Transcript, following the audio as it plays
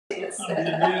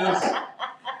is.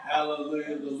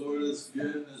 Hallelujah. The Lord is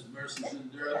good and his mercies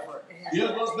endure forever.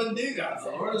 Dios los bendiga.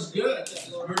 The Lord is good and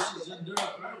his mercies endure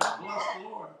forever. Bless the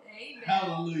Lord. Amen.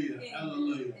 Hallelujah. Amen.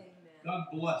 Hallelujah. Amen. God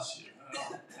bless you.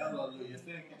 Hallelujah.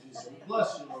 Thank you, Jesus. We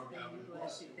bless you, Lord God. We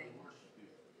bless you. We worship you.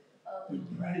 We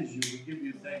praise you. We give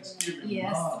you thanksgiving.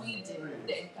 Yes, we do.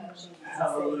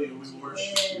 Hallelujah. We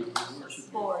worship you. We worship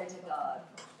you. Glory to God.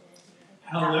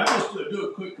 Hallelujah. I just do a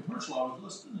quick commercial. I was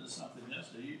listening to something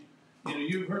yesterday.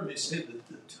 You've heard me say that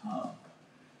the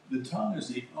tongue is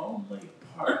the only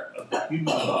part of the human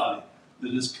body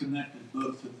that is connected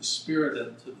both to the spirit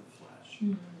and to the flesh.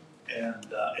 Mm-hmm. And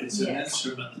it's an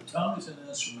instrument. The tongue is an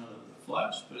instrument of the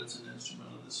flesh, but it's an instrument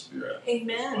of the spirit.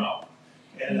 Amen. As well.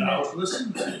 And Amen. I was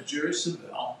listening to Jerry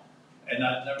Savelle, and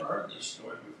I'd never heard this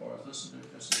story before. I was listening to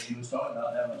it yesterday. He was talking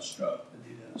about having a stroke, and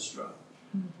he'd had a stroke.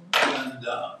 Mm-hmm. And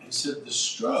he said the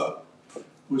stroke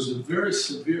was a very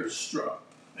severe stroke,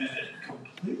 and it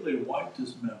completely wiped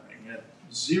his memory. He had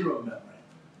zero memory,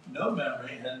 no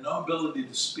memory, had no ability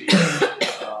to speak.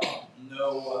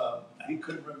 He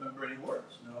couldn't remember any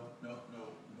words. No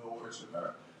words from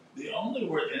her. The only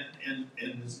word in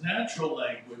his natural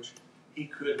language he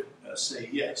could say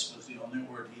yes was the only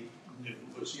word he knew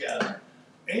was yes,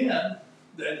 and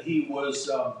that he could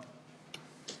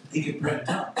pray in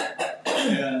tongues,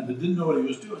 and didn't know what he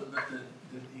was doing, but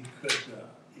that he could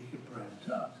pray in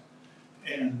tongues,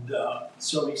 and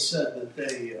so he said that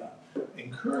they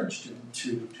encouraged him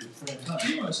to pray in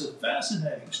tongues. It's a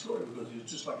fascinating story because he was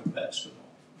just like a vegetable.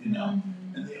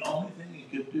 Mm-hmm. And the only thing he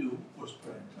could do was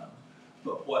pray in tongues.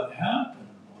 But what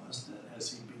happened was that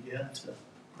as he began to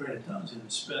pray in tongues,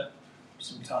 and spent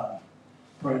some time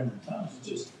praying in tongues, and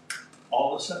just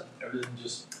all of a sudden everything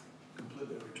just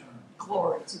completely returned.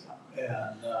 Glory to God.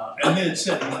 And they had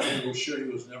said they were sure he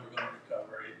was never going to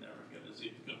recover. He'd never get his, he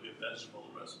was going to be a vegetable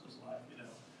the rest of his life,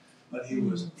 But he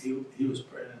was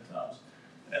praying in tongues.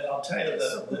 And I'll tell you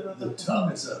that the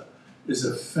tongue is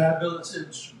a fabulous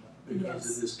instrument.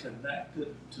 Because it is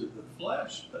connected to the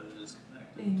flesh, but it is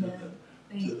connected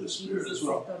to the spirit as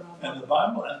well. And the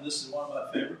Bible, and this is one of my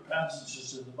favorite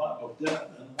passages in the Bible, death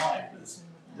and life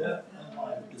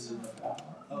is in the power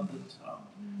of the tongue.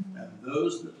 And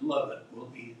those that love it will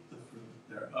eat the fruit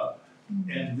thereof.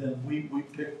 And then we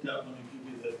picked up, when I give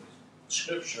you the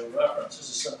scripture reference, this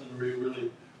is something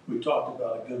we talked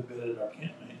about a good bit at our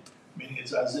camp meeting.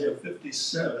 It's Isaiah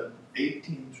 57,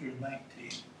 18 through 19.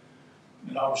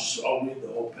 And I'll read the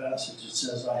whole passage. It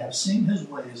says, I have seen his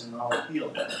ways, and I will heal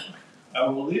him. I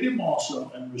will lead him also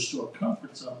and restore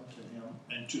comforts unto him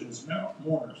and to his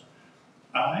mourners.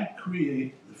 I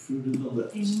create the fruit of the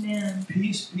lips. Amen.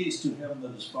 Peace, peace to him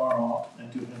that is far off,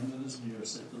 and to him that is near,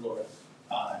 saith the Lord.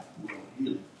 I will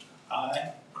heal him.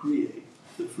 I create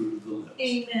the fruit of the lips.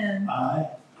 Amen.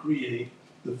 I create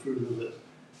the fruit of the lips.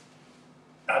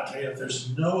 I'll tell you, if there's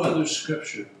no other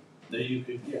scripture that you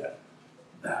could get,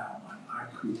 I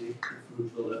create the fruit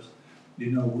of the lips.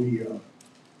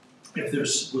 If there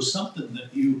was something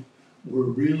that you were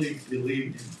really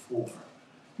believing for,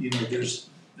 there's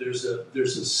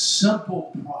a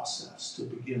simple process to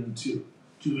begin to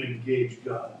engage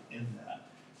God in that.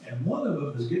 And one of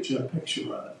them is get you a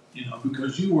picture of it,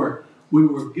 because we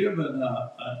were given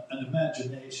an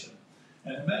imagination.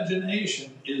 And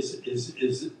imagination is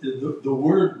the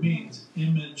word means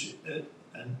image,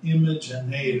 an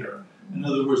imaginator. In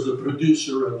other words, the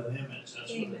producer of an image.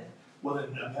 That's what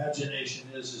an imagination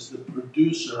is the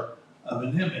producer of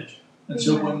an image. And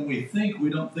so when we think, we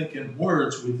don't think in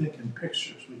words, we think in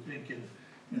pictures. We think in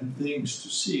things to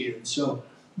see. And so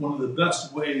one of the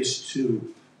best ways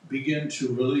to begin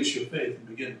to release your faith and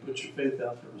begin to put your faith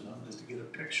out there is to get a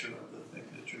picture of the thing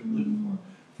that you're believing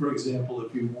for. For example,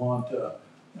 if you want a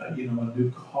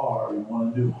new car, or you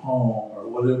want a new home, or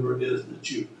whatever it is that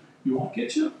you want,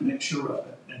 get you a picture of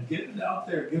it and get it out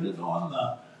there. Get it on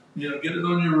get it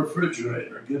on your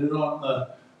refrigerator. Get it on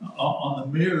the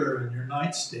mirror in your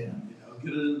nightstand.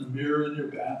 Get it in the mirror in your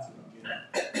bathroom.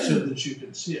 So that you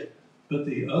can see it. But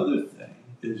the other thing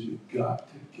is you've got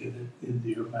to get it into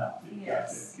your mouth. You've got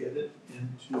to get it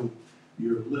into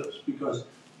your lips, because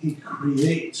He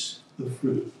creates the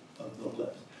fruit of the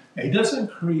lips. And He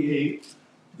doesn't create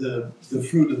the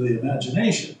fruit of the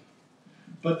imagination,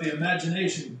 but the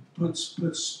imagination puts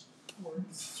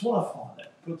fluff on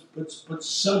it, puts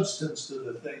substance to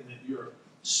the thing that you're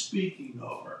speaking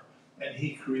over, and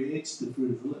He creates the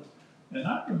fruit of the lips. And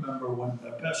I remember when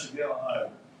Pastor Gail and I,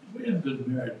 we hadn't been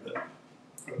married, but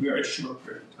a very short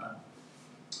period of time,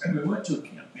 and we went to a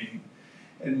camp meeting,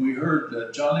 and we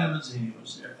heard John Amazzini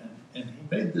was there, and he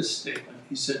made this statement.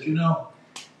 He said,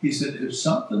 if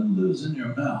something lives in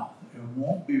your mouth,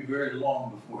 won't be very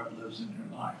long before it lives in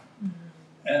your life. Mhm.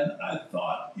 And I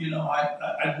thought,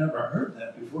 I'd never heard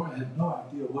that before. I had no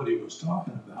idea what he was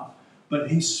talking about. But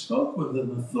he spoke with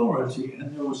an authority,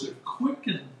 and there was a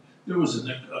quickened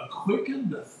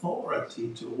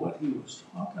authority to what he was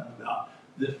talking about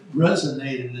that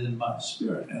resonated in my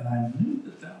spirit. And I knew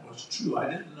that that was true. I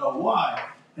didn't know why.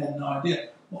 I had no idea.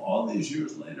 Well, all these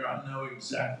years later, I know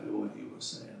exactly what he was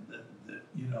saying, that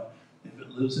if it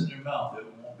lives in your mouth, it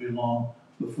won't be long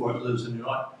before it lives in your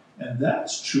life. And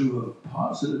that's true of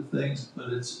positive things,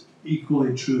 but it's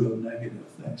equally true of negative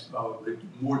things, probably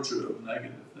more true of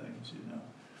negative things,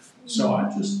 So I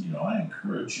just, I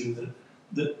encourage you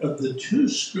that of the two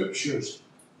scriptures,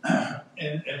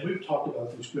 and we've talked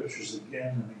about these scriptures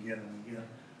again and again and again,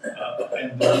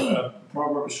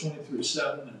 Proverbs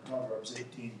 23:7 and Proverbs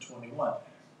 18:21.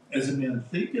 As a man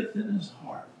thinketh in his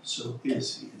heart, so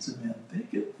is he. As a man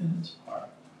thinketh in his heart,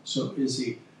 so is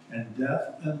he. And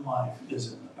death and life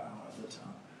is in the power of the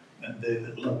tongue, and they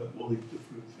that love it will eat the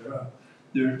fruit thereof.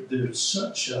 There's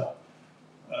such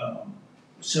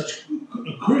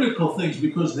critical things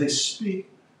because they speak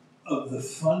of the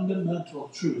fundamental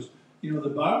truths. The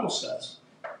Bible says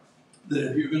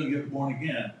that if you're going to get born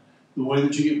again, the way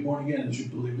that you get born again is you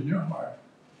believe in your heart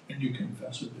and you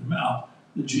confess with your mouth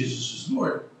that Jesus is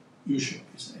Lord, you shall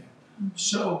be saved.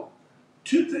 So,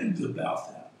 two things about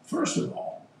that. First of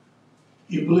all,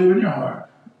 you believe in your heart,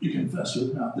 you confess with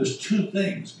your mouth. There's two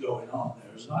things going on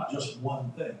there. It's not just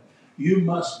one thing. You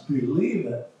must believe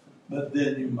it, but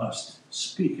then you must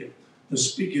speak it. The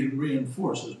speaking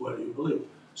reinforces what you believe.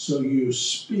 So you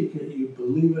speak it, you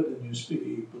believe it, and you speak it.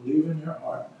 You believe in your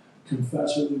heart,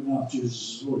 confess with your mouth,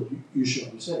 Jesus is Lord, you shall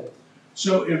be saved.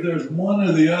 So if there's one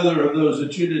or the other of those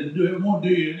that you didn't do, it won't do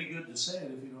you any good to say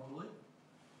it if you don't believe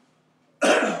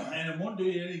it. And it won't do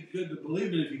you any good to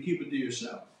believe it if you keep it to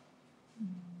yourself.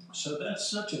 So that's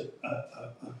such a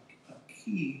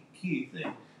key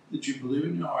thing, that you believe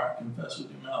in your heart, confess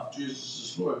with your mouth,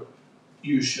 Jesus is Lord,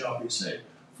 you shall be saved.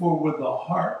 For with the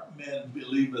heart man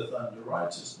believeth unto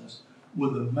righteousness,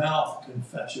 with the mouth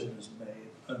confession is made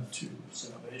unto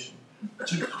salvation.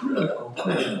 It's a critical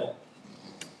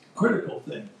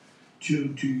thing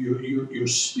to your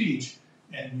speech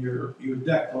and your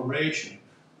declaration.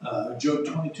 Job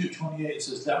 22:28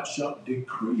 says, "Thou shalt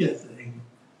decree a thing,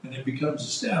 and it becomes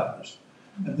established."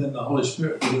 And then the Holy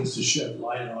Spirit begins to shed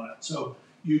light on it. So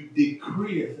you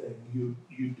decree a thing. You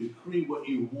decree what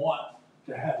you want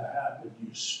to have happen.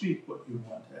 You speak what you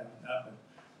want to have happen.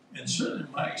 And certainly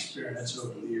my experience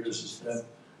over the years has been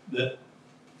that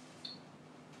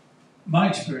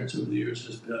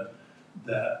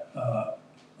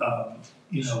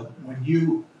when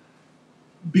you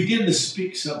begin to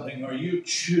speak something or you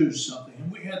choose something,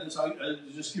 and we had this, I'll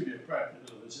just give you a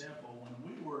practical example.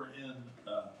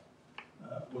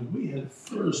 When we had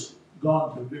first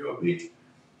gone to Vero Beach,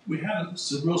 we had a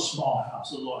real small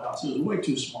house, a little house. It was way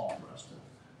too small for us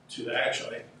to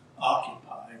actually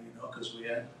occupy, because we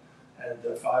had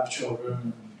 5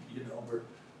 children, and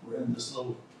we're in this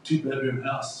little 2-bedroom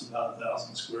house. It's about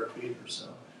 1,000 square feet or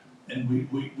so, and we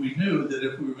knew that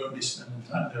if we were going to be spending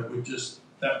time there,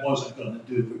 that wasn't going to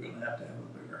do. We're going to have a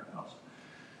bigger house.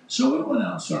 So we went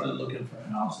out and started looking for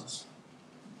houses,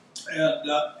 and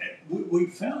we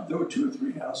found there were 2 or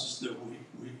 3 houses that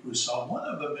we saw. One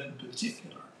of them in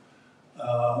particular.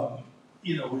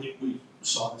 We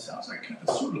saw this house. I kind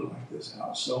of sort of like this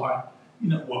house. So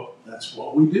that's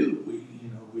what we do.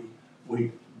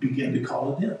 We begin to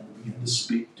call it in. We begin to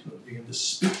speak to it. Begin to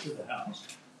speak to the house.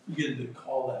 Begin to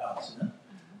call the house in.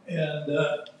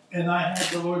 And I had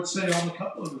the Lord say on a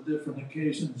couple of different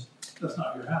occasions, "That's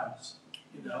not your house."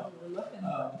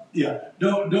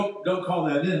 Don't call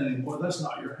that in anymore. That's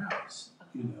not your house.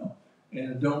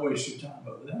 And don't waste your time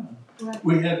over that one. Right.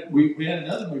 We had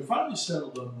another one. We finally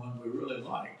settled on one we really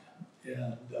liked,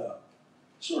 and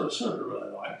sort of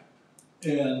really liked,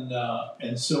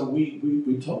 and so we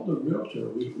told the realtor.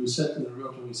 We said to the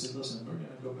realtor, we said, "Listen, we're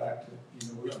going to go back to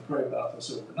we're going to pray about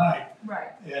this overnight,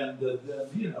 right? And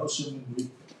then assuming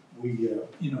we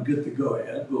get the go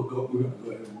ahead, we're going to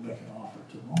go ahead and make an offer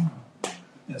tomorrow."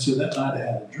 And so that night I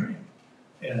had a dream,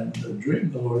 and the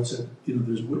dream the Lord said,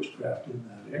 "There's witchcraft in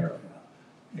that area.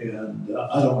 And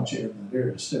I don't want you in that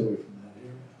area. Stay away from that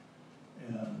area.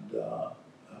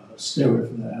 And stay away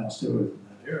from that house. Stay away from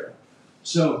that area."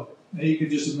 So now you can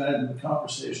just imagine the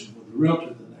conversation with the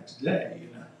realtor the next day,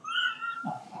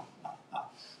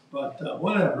 But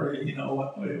whatever, it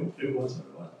was what it was.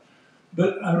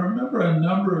 But I remember a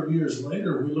number of years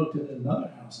later, we looked at another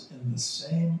house in the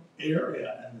same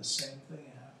area, and the same thing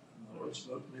happened. The Lord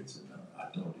spoke to me and said, "No, I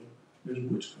told you, there's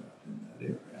witchcraft in that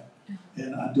area."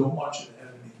 and I don't want you to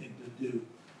have anything to do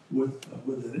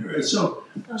with it anyway. So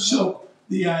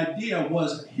the idea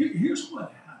was here's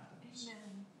what happens.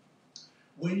 Amen.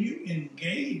 When you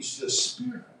engage the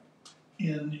Spirit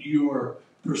in your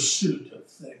pursuit of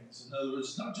things, in other words,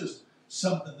 it's not just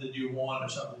something that you want or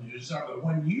something you desire, but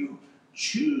when you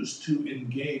choose to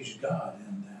engage God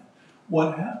in that,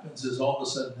 what happens is all of a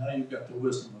sudden now you've got the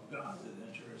wisdom of God that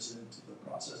enters into the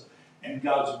process, and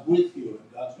God's with you,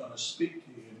 and God's going to speak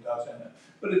to you, and God's going to.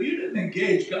 But if you didn't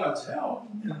engage God's help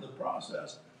in the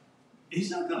process, He's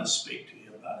not going to speak to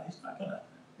you about it. He's not going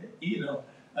to,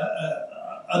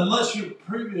 unless you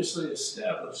previously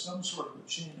established some sort of a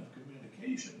chain of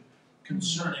communication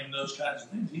concerning those kinds of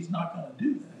things. He's not going to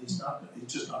do that. He's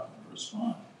just not going to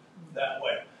respond that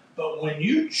way. But when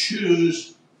you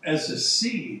choose as a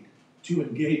seed to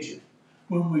engage it,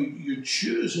 when you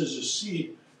choose as a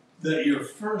seed that your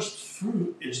first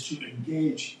fruit is to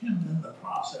engage Him in the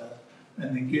process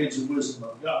and engage the wisdom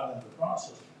of God in the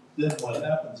process, then what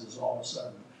happens is all of a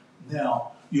sudden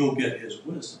now you'll get His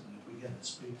wisdom and He'll begin to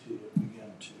speak to you and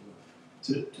begin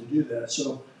to do that.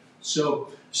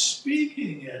 So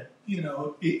speaking it,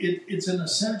 it's an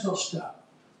essential step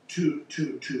to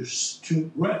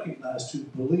recognize, to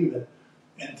believe it,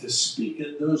 and to speak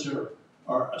it. Those are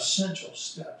essential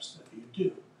steps that you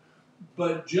do.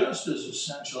 But just as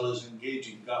essential as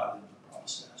engaging God in the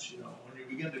process. When you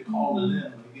begin to call it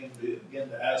in, when you begin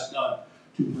to ask God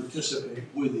to participate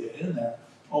with you in that,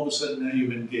 all of a sudden now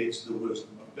you've engaged the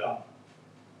wisdom of God.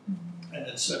 And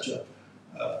it's such a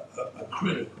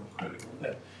critical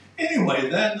thing. Anyway,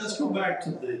 then let's go back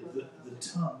to the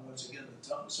tongue. Once again, the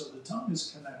tongue. So the tongue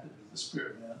is connected to the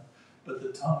spirit man, but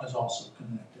the tongue is also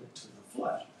connected to the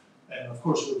flesh. And of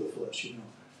course, with the flesh,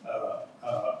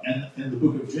 and in the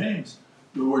book of James,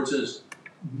 the word says,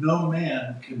 "No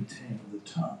man can tame the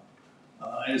tongue."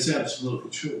 And it's absolutely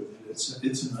true. It says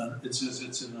it's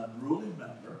an unruly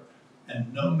member,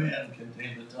 and no man can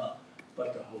tame the tongue,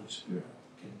 but the Holy Spirit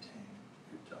can tame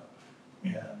your tongue.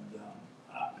 And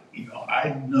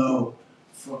I know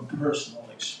from personal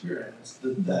experience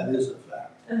that is a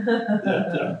fact.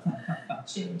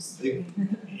 James 3.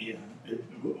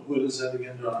 What is that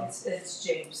again, John? It's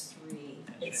James 3.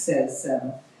 It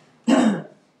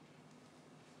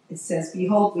says,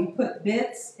 "Behold, we put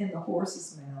bits in the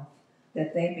horse's mouth,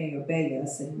 that they may obey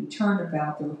us, and we turn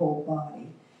about their whole body.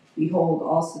 Behold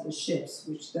also the ships,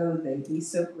 which though they be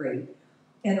so great,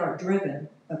 and are driven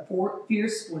of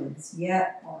fierce winds,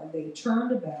 yet are they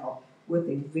turned about with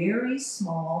a very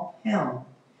small helm,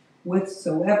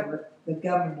 whithersoever the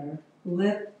governor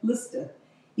listeth.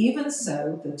 Even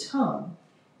so the tongue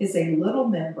is a little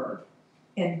member,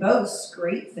 and boasts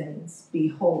great things.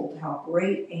 Behold, how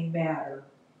great a matter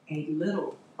a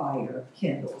little fire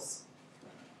kindles.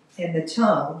 And the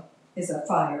tongue is a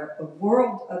fire, a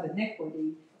world of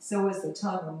iniquity. So is the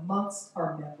tongue amongst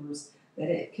our members, that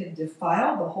it can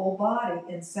defile the whole body,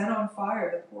 and set on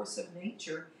fire the course of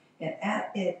nature, and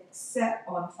at it set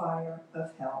on fire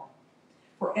of hell.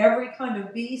 For every kind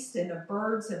of beast, and of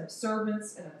birds, and of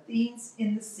serpents, and of things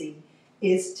in the sea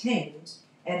is tamed,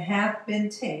 and hath been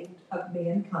tamed of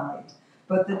mankind.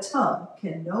 But the tongue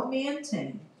can no man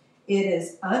tame. It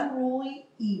is unruly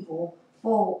evil,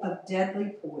 full of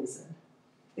deadly poison.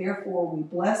 Therefore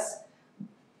with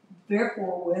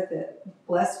it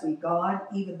bless we God,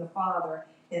 even the Father,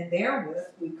 and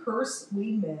therewith we curse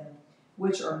we men,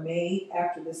 which are made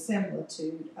after the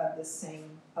similitude of the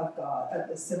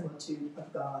similitude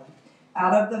of God.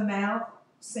 Out of the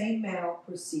same mouth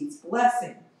proceeds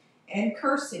blessing and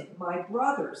cursing. My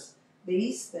brothers,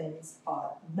 these things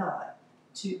ought not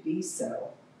to be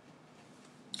so."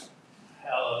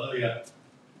 Hallelujah.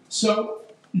 So,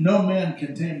 no man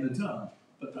can tame the tongue,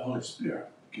 but the Holy Spirit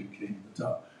can tame the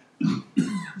tongue.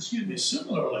 Excuse me.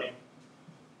 Similarly,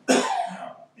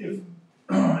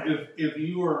 if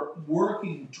you are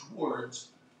working towards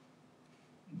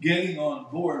getting on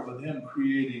board with Him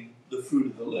creating the fruit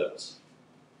of the lips,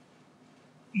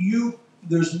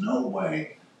 there's no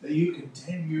way that you can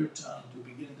tame your tongue to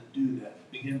begin to do that,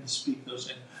 to begin to speak those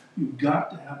things. You've got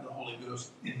to have the Holy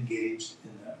Ghost engaged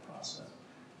in that process,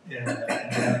 and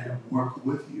have Him work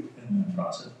with you in that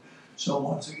process. So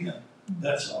once again,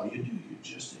 that's all you do. You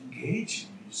just engage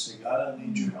Him. You say, "God, I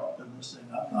need your help in this thing.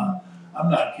 I'm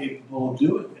not capable of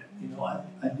doing it.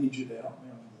 I need you to help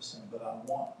me on this thing, but I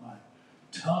want my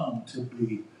tongue to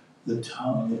be the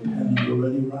tongue, the pen of a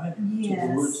ready writer." That's what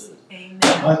the word says. Amen.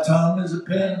 My tongue is a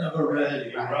pen of a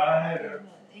ready writer.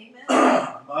 Amen.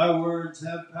 My words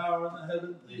have power in the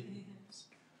heavenlies.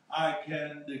 I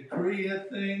can decree a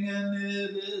thing and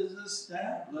it is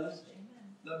established.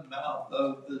 the mouth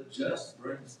of the just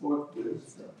brings forth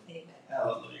wisdom. Amen.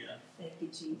 Hallelujah. Thank you,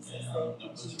 Jesus. Yeah, Thank you,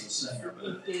 I was a Jesus. singer,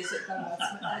 but Is it God?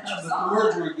 but the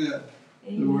words were good.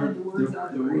 Amen. The words are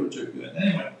The great. words are good.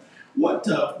 Anyway, what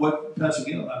Pastor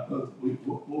Gail and I both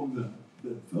what we've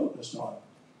been focused on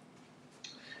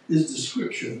is the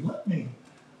scripture. Let me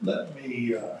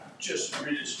just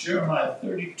read it. It's Jeremiah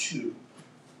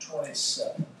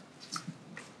 32:27.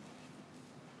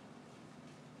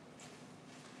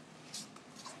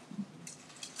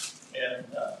 And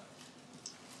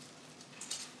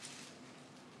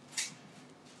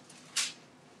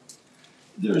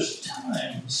there's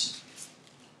times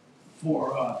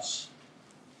for us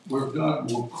where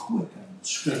God will quicken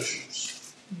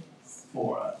scriptures Yes.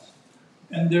 for us.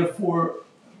 And therefore,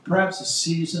 perhaps a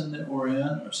season that we're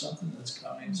in or something that's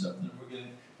coming, something that we're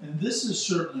getting. And this is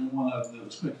certainly one of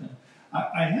those quickening.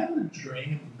 I had a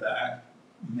dream back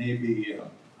maybe,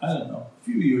 I don't know, a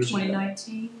few years ago.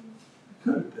 2019.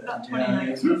 Could have been. About Yeah,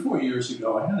 2019. 3 or 4 years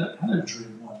ago, I had a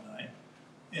dream one night.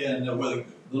 And where the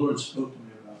Lord spoke to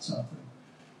me about something.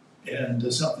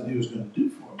 And something He was going to do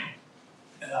for me.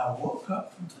 And I woke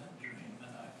up from that dream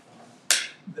and I thought,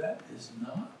 that is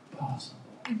not possible.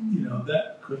 Mm-hmm. You know,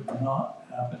 that could not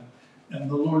happen. And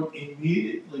the Lord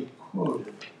immediately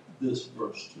quoted this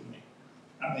verse to me.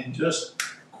 I mean, just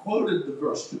quoted the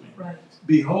verse to me. Right.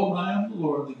 Behold, I am the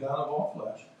Lord, the God of all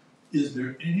flesh. Is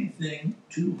there anything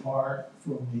too hard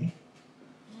for me?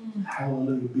 Mm.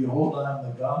 Hallelujah. Behold, I am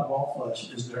the God of all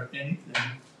flesh. Is there anything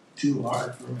too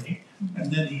hard for me? Mm-hmm.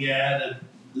 And then He added,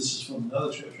 this is from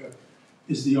another scripture,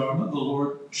 is the arm of the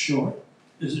Lord short?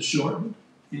 Is it shortened?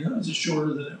 You know, is it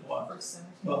shorter than it was? Verse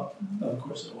 17. Well, of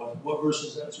course it was. What verse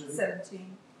is that, sir?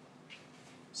 17.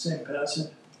 Same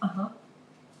passage? Uh-huh.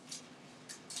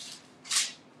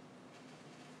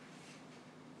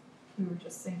 We were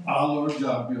just saying. Ah, Lord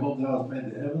God, behold, thou hast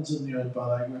made the heavens and the earth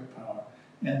by thy great power,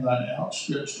 and thine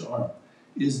outstretched arm.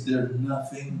 Is there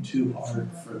nothing too hard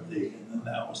for thee? And then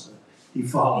that was he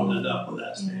followed it up with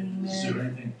that statement. Is there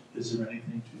anything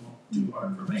too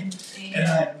hard for me? Amen. And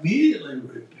I immediately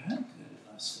repented, and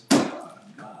I said,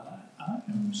 God, I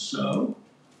am so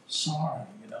sorry.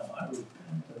 You know, I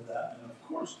repent of that. And of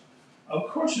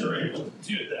course you're able to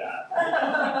do that.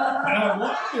 And I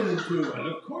want you to do it.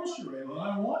 Of course you're able.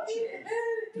 And I want you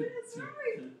to do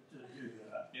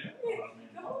that. Yeah.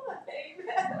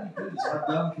 My goodness, how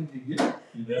dumb can you get?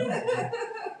 You know?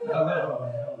 Oh,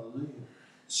 hallelujah.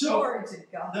 So Glory to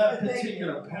God. that Thank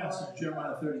particular you, passage, Lord.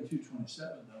 Jeremiah 32:27,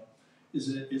 though, is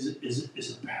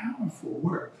a powerful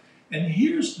word. And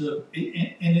here's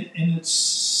it's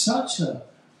such a,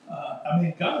 I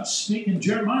mean, God's speaking.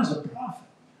 Jeremiah's a prophet,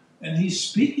 and he's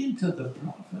speaking to the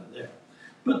prophet there.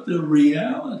 But the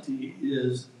reality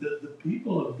is that the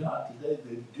people of God today,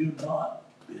 they do not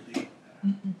believe that.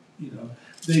 Mm-mm. You know,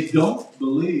 they don't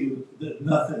believe that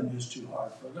nothing is too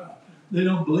hard for God. They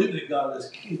don't believe that God is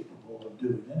capable of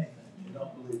doing anything. They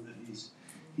don't believe that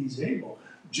He's able.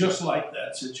 Just like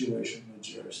that situation with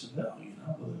Jerry Savelle, you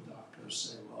know, where the doctors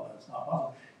say, well, that's not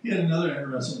possible. He had another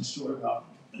interesting story about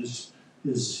his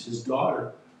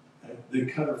daughter. They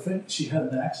cut her finger. She had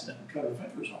an accident and cut her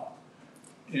fingers off,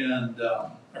 and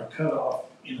or cut off,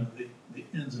 you know, the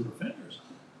ends of her fingers.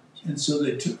 And so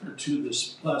they took her to this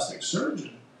plastic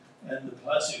surgeon, and the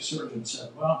plastic surgeon said,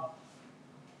 well,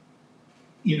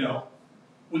 you know,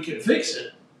 we can fix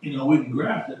it, you know, we can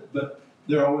graft it, but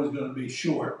they're always going to be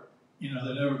short. You know,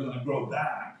 they're never going to grow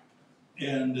back,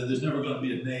 and there's never going to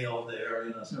be a nail there.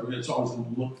 You know, it's always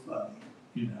going to look funny,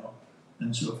 you know,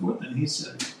 and so forth. And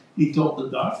he told the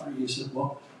doctor, he said,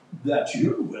 well, that's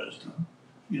your wisdom,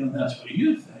 you know, that's what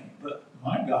you think, but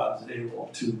my God's able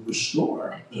to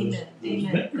restore those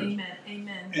fingers.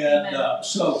 Amen. And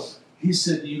so he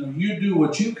said, you know, you do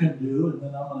what you can do, and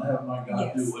then I'm going to have my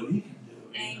God do Yes. what He can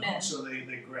do. You know? Amen. So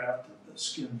they grafted the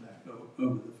skin back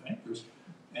over the fingers,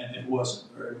 and it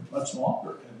wasn't very much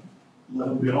longer. And lo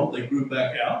and behold, they grew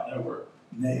back out. There were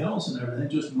nails and everything,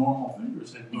 just normal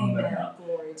fingers. They'd grown back Amen. out.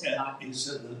 Glory to God. And he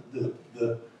said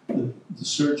the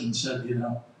surgeon said, you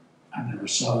know, I never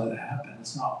saw that happen.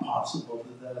 It's not possible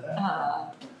that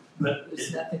happened. But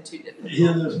There's nothing too difficult.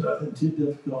 yeah, there's nothing too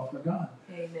difficult for God.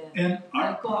 Amen. And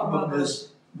our Like problem Robert. is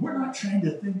we're not trained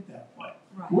to think that way.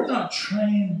 Right. We're not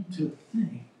trained to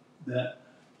think that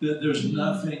there's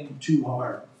nothing too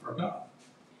hard for God.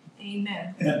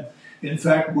 Amen. And in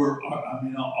fact,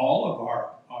 all of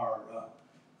our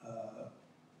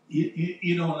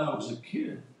you know, when I was a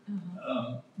kid,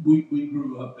 we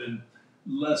grew up in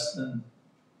less than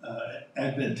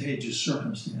advantageous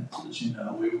circumstances. You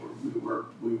know, we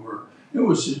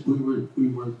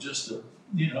were just a,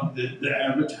 you know, the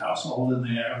average household in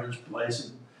the average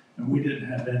place, and we didn't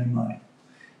have any money.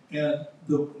 And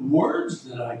the words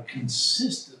that I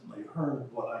consistently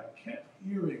heard, what I kept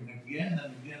hearing again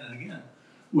and again and again,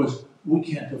 was, we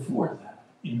can't afford that.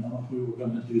 You know, if we were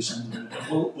going to do something,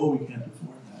 well, we can't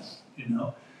afford that, you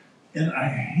know. And I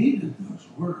hated those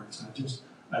words.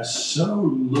 I so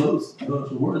loathed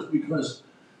those words because,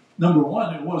 number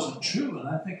one, it wasn't true. And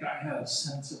I think I had a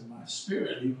sense in my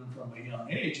spirit, even from a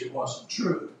young age, it wasn't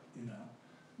true, you know.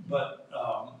 But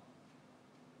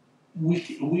we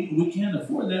can't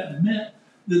afford that. It meant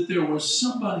that there was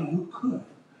somebody who could.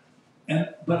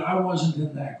 But I wasn't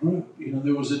in that group. You know,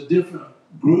 there was a different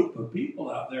group of people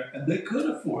out there, and they could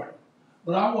afford it.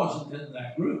 But I wasn't in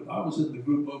that group. I was in the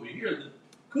group over here that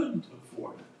couldn't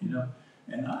afford it, you know.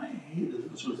 And I hated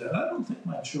those words. And I don't think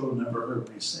my children ever heard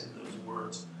me say those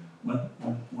words when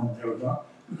they were young,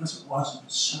 because it wasn't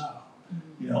so.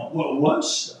 You know, what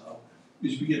was so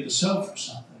is you begin to sow for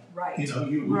something. Right. You know,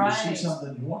 you see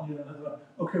something you want,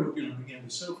 okay, we're going to begin to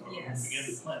sow for it. Yes. We're going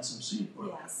to begin to plant some seed for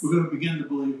it. Yes. We're going to begin to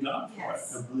believe God for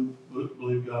Yes. it, and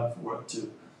believe God for it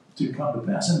to come to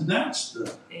pass. And that's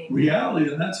the Amen.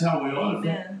 reality, and that's how we ought to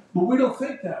think. Amen. But we don't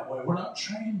think that way. We're not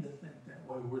trained to think that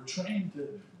way. We're trained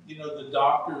to, you know, the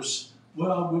doctors,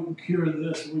 well, we can cure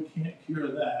this, we can't cure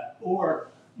that. Or,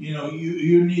 you know,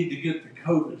 you need to get the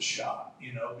COVID shot,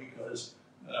 you know, because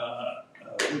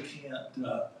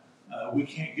we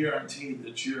can't guarantee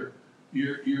that you're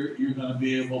going to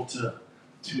be able to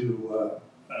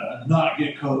not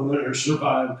get COVID or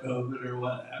survive COVID or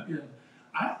what have you.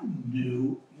 I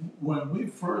knew when we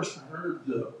first heard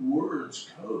the words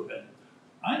COVID,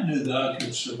 I knew that I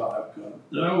could survive COVID,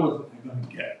 that I wasn't going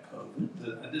to get COVID,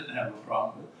 that I didn't have a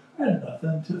problem with. I had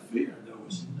nothing to fear.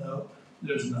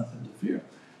 There's nothing to fear.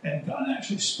 And God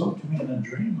actually spoke to me in a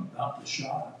dream about the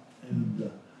shot,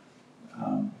 and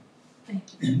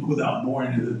without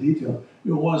boring into the detail,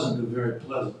 it wasn't a very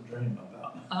pleasant dream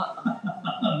about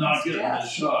not getting the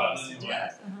shot anyway.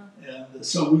 Yes. And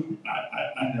so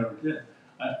I never did.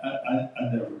 I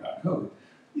never got COVID.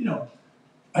 You know,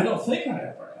 I don't think I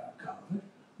ever got COVID,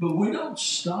 but we don't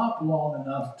stop long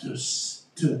enough to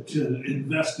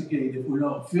investigate if we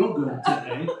don't feel good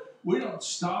today. We don't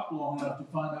stop long enough to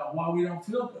find out why we don't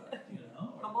feel good, you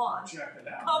know. Come on. Check it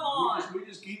out. Come on. We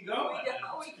just keep going.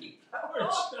 We keep We're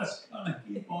going. just going to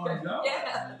keep on going.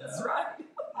 Yeah, that's right.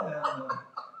 And,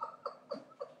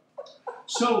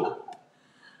 so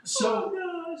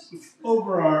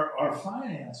over our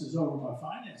finances, over my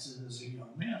finances as a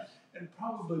young man, and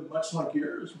probably much like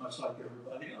yours, much like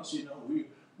everybody else, you know,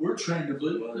 we're trained to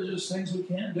believe, well, there's just things we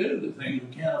can't do, the things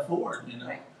we can't afford, you know.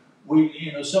 Right.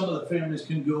 You know, some of the families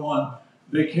can go on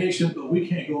vacation, but we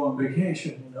can't go on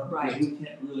vacation, you know, because we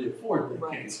can't really afford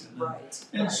vacation. Right.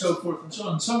 And so forth and so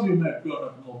on. Some of you may have grown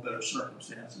up in a little better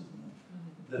circumstances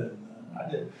than I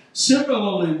did.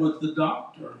 Similarly with the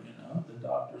doctor, you know, the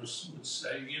doctors would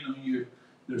say, you know,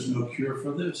 there's no cure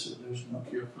for this, or there's no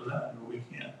cure for that, or we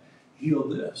can't heal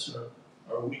this,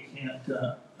 or we can't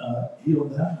heal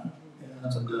that.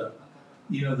 And,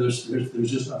 you know, there's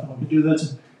just nothing we can do.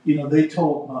 That's, you know, they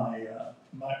told my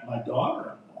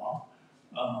daughter-in-law,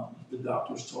 the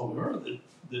doctors told her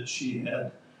that she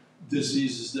had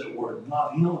diseases that were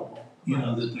not healable, you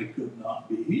know, that they could not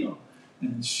be healed.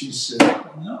 And she said,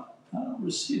 no, I don't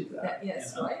receive that.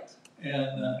 Yes, you know? right.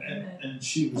 And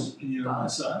she was, you know, my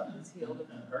son healed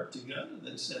and her together,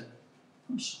 they said,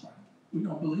 I'm sorry, we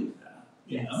don't believe that,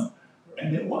 you Yes. know.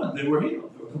 And it was, they were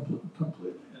healed, they were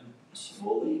completely and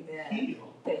fully healed.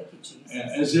 Thank you, Jesus.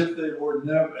 And as if they were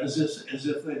never, as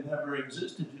if they never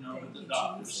existed, you know. Thank But the you,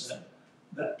 doctor Jesus. said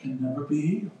that can never be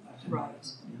healed. That can Right. never,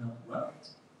 you know, well,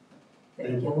 Thank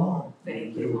they you, were Lord. wrong.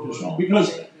 Thank They you, were just Lord. wrong because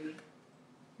Thank you.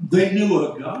 they knew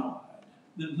a God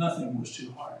that nothing was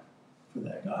too hard for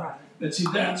that God. Right. And see,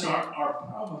 that's Amen. our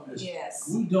problem is Yes.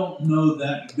 we don't know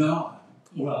that God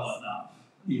well Yes. enough,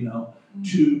 you know,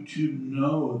 Mhm. to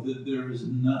know that there is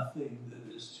nothing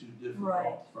that is too difficult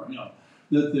Right. for Him,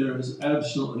 that there is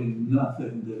absolutely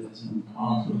nothing that is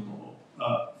impossible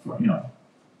for Him.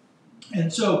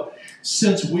 And so,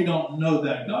 since we don't know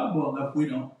that God well enough, we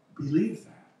don't believe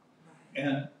that.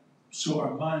 And so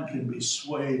our mind can be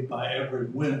swayed by every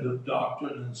wind of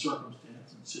doctrine and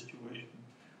circumstance and situation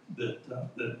that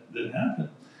happen.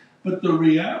 But the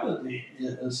reality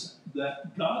is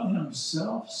that God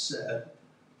Himself said,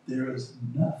 there is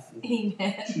nothing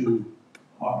Amen. too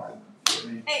hard for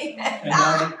me. Amen. And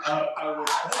I would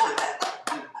tell you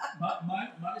that my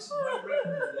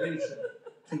recommendation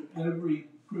to every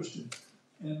Christian,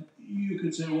 and you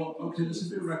could say, well, okay, this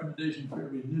is a recommendation for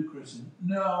every new Christian.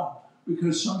 No,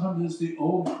 Because sometimes it's the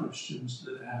old Christians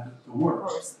that have it the Of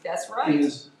worst. course, that's right.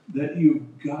 Is that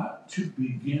you've got to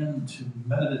begin to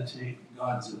meditate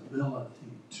God's ability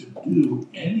to do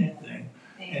anything,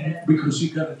 Amen. and because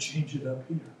you've got to change it up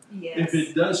here. Yes. If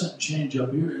it doesn't change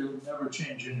up here, it'll never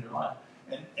change in your life,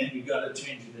 and you got to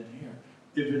change it in here.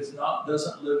 If it's not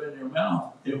doesn't live in your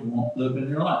mouth, it won't live in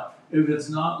your life. If it's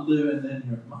not living in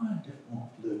your mind, it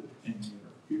won't live in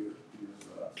your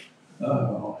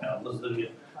oh,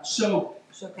 hallelujah. So,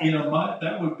 you know,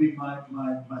 that would be my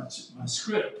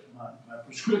script, my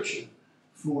prescription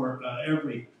for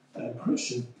every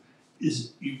Christian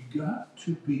is you've got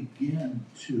to begin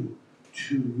to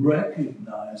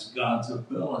recognize God's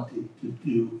ability to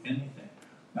do anything.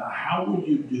 Now, how would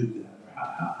you do that? Or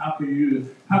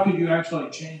how could you actually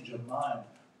change a mind?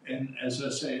 And as I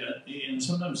say, and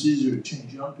sometimes it's easier to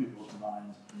change young people's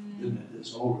minds than it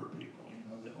is older people. You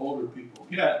know, the older people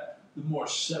get, the more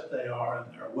set they are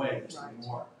in their ways, the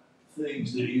more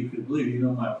things that you could believe. You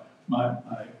know, my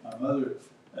mother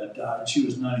died. She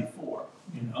was 94.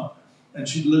 You know, and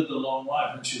she lived a long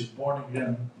life, and she was born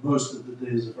again most of the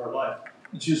days of her life.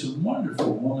 And she was a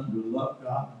wonderful woman who loved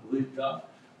God and believed God.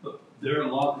 But there are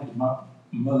a lot of things my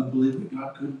mother believed that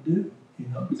God couldn't do. You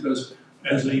know, because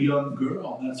as a young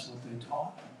girl, that's what they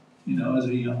taught her. You know, as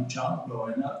a young child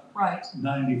growing up. Right.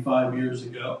 95 years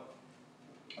ago,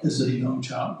 as a young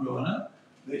child growing up,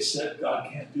 they said, God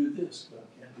can't do this, God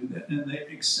can't do that. And they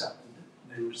accepted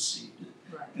it, they received it,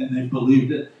 Right. and they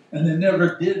believed it, and they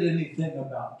never did anything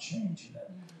about changing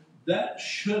it. That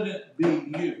shouldn't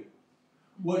be you.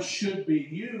 What should be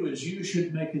you is you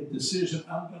should make a decision,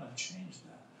 I'm going to change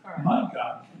that. All right. My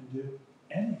God can do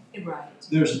anything. Right.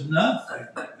 There's nothing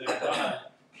that God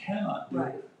cannot do.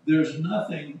 Right. There's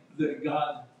nothing that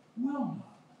God will not.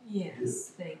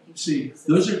 Yes. Thank you. See, Jesus.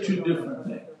 those are two different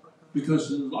things.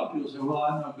 Because a lot of people say, well,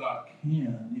 I know God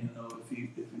can, you know, if he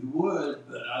would,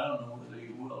 but I don't know whether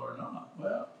he will or not.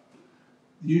 Well,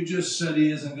 you just said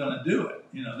he isn't going to do it.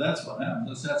 You know, that's what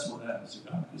happens. That's what happens to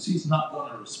God, because he's not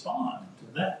going to respond to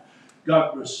that.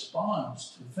 God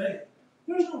responds to faith.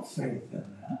 There's no faith in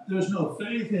that. There's no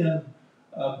faith in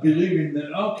believing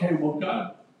that, okay, well,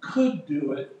 God could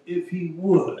do it if he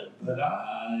would, but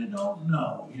I don't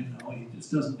know. You know, he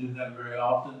just doesn't do that very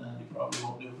often, and he probably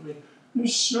won't do it for me.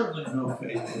 There's certainly no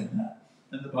faith in that.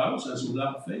 And the Bible says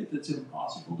without faith it's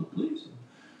impossible to please him.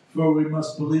 For we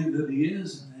must believe that he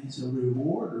is, and he's a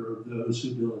rewarder of those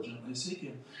who diligently seek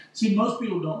him. See, most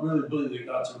people don't really believe that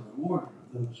God's a rewarder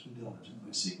of those who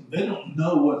diligently seek him. They don't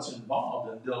know what's involved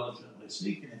in diligently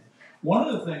seeking him. One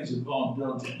of the things involved in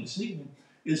diligently seeking him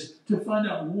is to find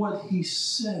out what he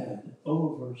said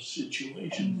over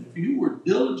situations. If you were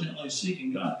diligently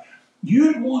seeking God,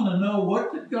 you'd want to know,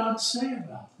 what did God say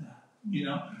about that? You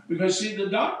know, because see, the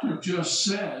doctor just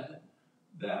said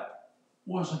that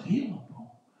wasn't healable,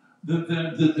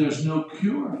 that there's no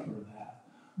cure for that.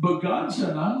 But God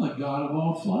said, I'm the God of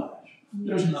all flesh.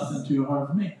 There's nothing too hard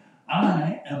for me.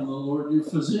 I am the Lord your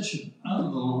physician. I'm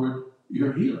the Lord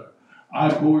your healer. I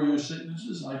bore your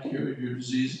sicknesses, I carried your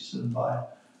diseases, and by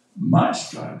my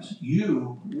stripes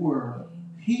you were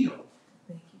healed.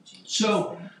 Thank you, Jesus.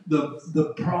 So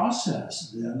the process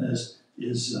then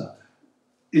is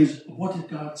what did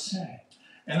God say?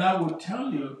 And I would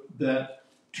tell you that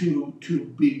to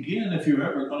begin, if you're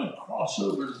ever going to cross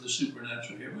over to the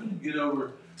supernatural, you're going to get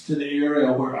over to the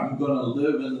area where I'm going to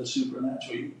live in the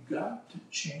supernatural, you've got to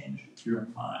change your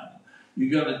mind.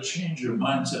 You've got to change your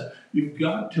mindset. You've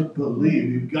got to believe.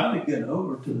 You've got to get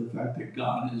over to the fact that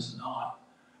God is not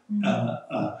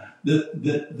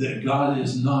that God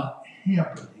is not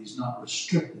hampered. He's not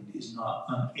restricted. He's not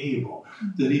unable.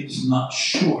 That he's not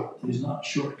short. He's not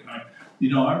shortcoming. You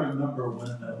know, I remember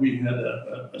when we had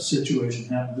a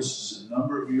situation happen. This is a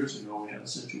number of years ago. We had a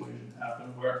situation happen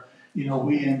where, you know,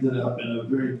 we ended up in a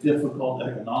very difficult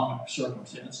economic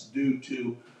circumstance due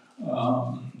to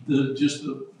the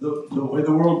way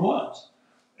the world was.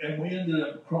 And we ended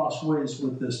up crossways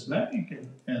with this bank,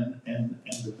 and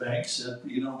the bank said,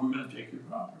 you know, we're going to take your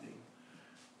property.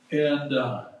 And,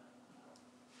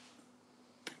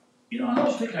 you know, I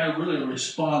don't think I really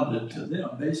responded to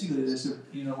them. Basically, they said,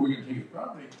 you know, we're going to take your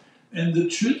property. And the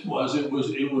truth was, it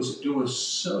was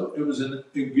an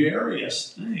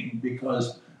egregious thing,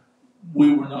 because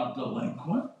we were not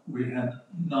delinquent. We had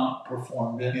not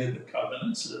performed any of the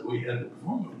covenants that we had to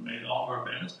perform. We made all of our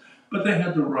payments. But they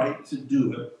had the right to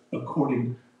do it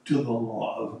according to the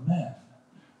law of men.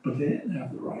 But they didn't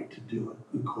have the right to do it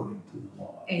according to the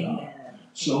law of God.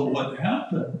 So what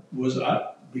happened was I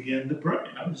began to pray.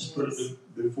 I just put it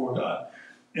before God.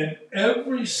 And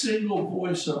every single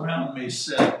voice around me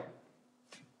said,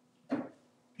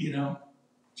 you know,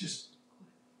 just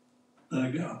let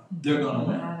it go. They're going to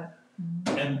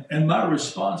win. And my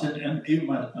response, and even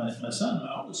my son,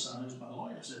 my oldest son, who's my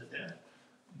lawyer, said,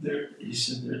 Dad, he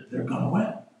said, they're going to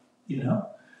win, you know.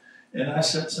 And I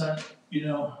said, son, you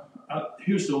know,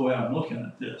 here's the way I'm looking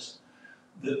at this.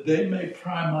 That they may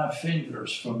pry my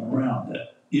fingers from around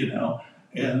it, you know,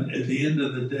 and at the end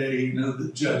of the day, you know,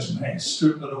 the judge may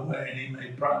strip it away and he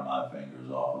may pry my fingers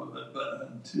off of it, but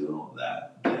until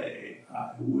that day,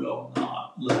 I will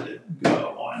not let it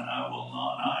go, and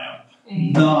I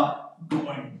am not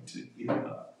going to give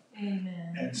up.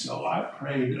 Amen. And so I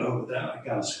prayed over that. I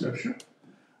got a scripture.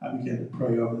 I began to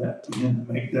pray over that, begin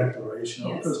to make declaration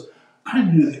over it, because I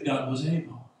knew that God was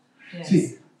able. Yes.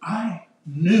 See, I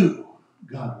knew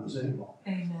God was able.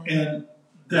 Amen. And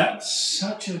that's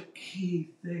such a key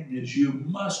thing, is you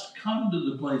must come to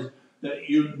the place that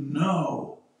you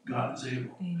know God is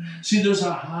able. Amen. See, there's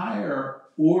a higher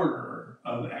order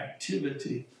of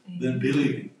activity than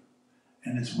believing.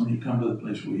 And it's when you come to the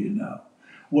place where you know.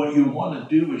 What you want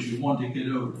to do is you want to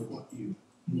get over to what you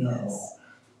know. Yes.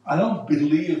 I don't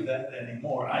believe that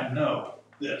anymore. I know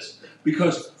this.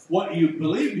 Because what you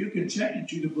believe, you can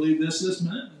change. You can believe this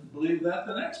minute and believe that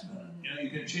the next minute. You know,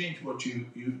 you can change what you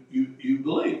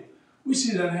believe. We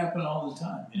see that happen all the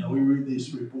time. You know, we read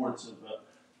these reports of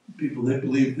people that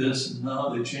believe this, and now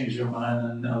they change their mind,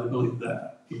 and now they believe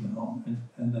that. You know,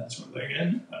 and that's what they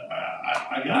get.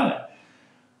 I got it.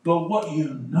 But what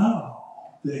you know,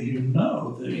 that you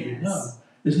know,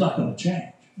 is not going to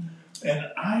change.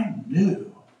 And I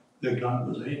knew that God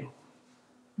was able.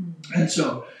 And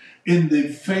so, in the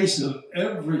face of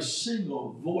every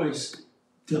single voice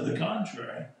to the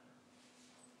contrary,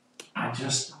 I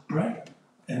just prayed.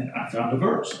 And I found a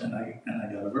verse, and I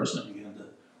got a verse, and I began to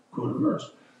quote a verse.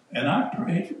 And I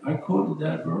prayed, I quoted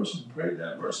that verse and prayed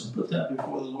that verse and put that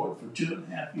before the Lord for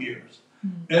 2.5 years.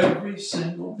 Every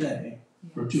single day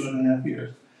for 2.5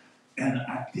 years. And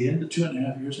at the end of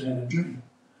 2.5 years, I had a dream.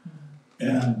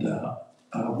 And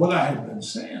what I had been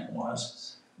saying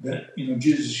was that, you know,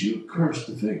 Jesus, you cursed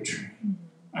the fig tree.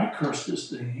 I cursed this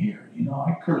thing here. You know,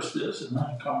 I cursed this, and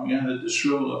I come in to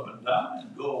shrivel up and die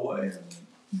and go away.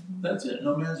 That's it.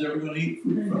 No man's ever going to eat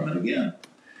fruit from it again.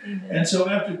 Amen. And so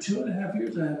after 2.5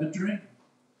 years, I have a dream.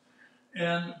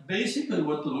 And basically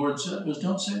what the Lord said was,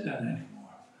 don't say that anymore.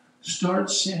 Start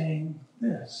saying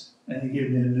this. And he gave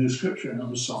me a new scripture, and it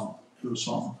was Psalm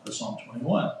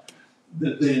 21.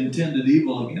 That they intended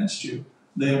evil against you.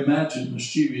 They imagined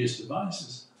mischievous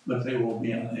devices, but they will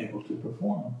be unable to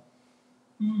perform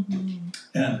them.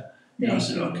 And you know, I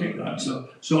said, okay, God.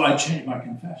 So I changed my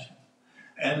confession.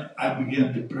 And I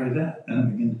began to pray that, and I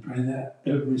began to pray that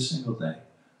every single day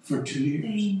for 2 years.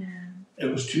 Amen. It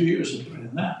was 2 years of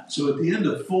praying that. So at the end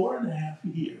of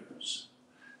 4.5 years,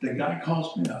 the guy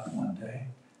calls me up one day,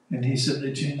 and he said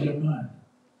they changed their mind.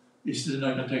 He said, they're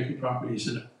not going to take your property. He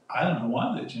said, I don't know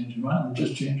why they changed their mind. They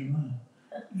just changed their mind.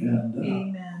 And,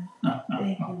 Amen.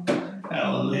 Thank you, Lord.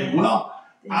 hallelujah. Amen. Well,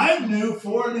 I knew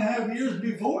 4.5 years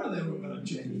before they were going to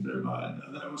change their mind.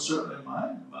 That was certainly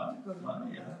mine.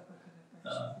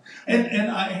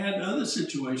 And I had other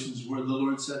situations where the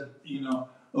Lord said, you know,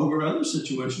 over other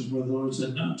situations where the Lord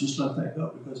said, no, just let that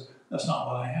go, because that's not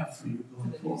what I have for you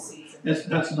going forward.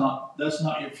 That's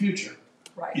not your future.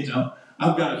 Right. You know,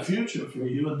 I've got a future for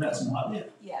you, and that's not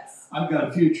it. Yes. I've got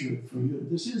a future for you.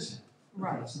 This is it.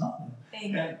 Right. That's not it.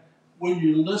 Amen. And when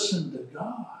you listen to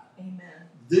God, Amen.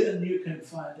 then you can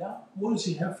find out what does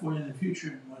He have for you in the future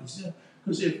and what He's doing.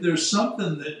 Because if there's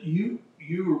something that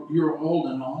you're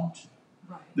holding on to,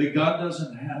 Right. that God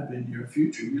doesn't have in your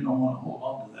future, you don't want to hold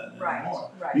on to that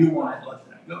anymore. Right. You want to let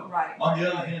that go. Right. On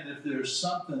the other hand, if there's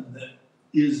something that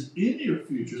is in your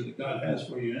future that God has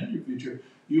for you in your future,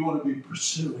 you want to be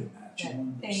pursuing that. You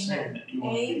want to be saying it. You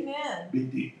want to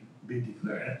be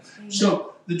declaring it. Amen.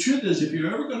 So the truth is, if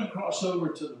you're ever going to cross over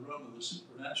to the realm of the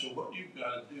supernatural, what you've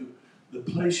got to do, the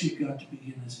place you've got to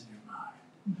begin is in your mind.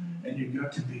 And you've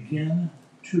got to begin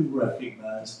to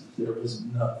recognize that there is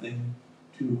nothing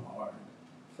too hard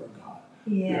for God.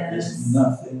 There is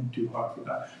nothing too hard for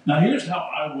God. Now here's how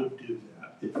I would do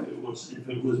that if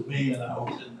it was me and I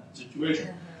was in that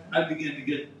situation. I'd begin to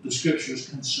get the scriptures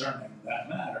concerning that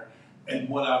matter and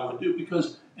what I would do,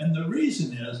 and the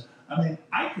reason is, I mean,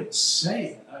 I could say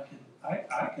it,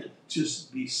 I could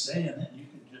just be saying it, and you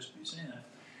could just be saying it,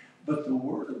 but the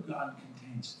Word of God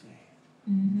contains faith.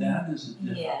 That is a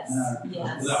different matter,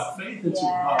 because without faith it's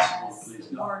impossible to please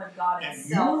The God. Word of God And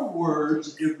itself. your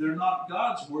words, if they're not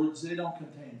God's words, they don't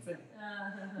contain faith.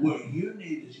 What you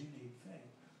need is faith.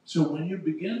 So when you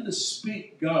begin to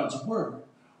speak God's word,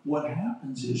 what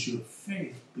happens is your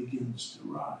faith begins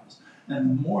to rise. And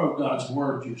the more of God's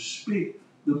word you speak,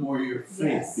 the more your faith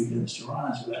Yes. begins to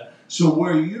rise with that. So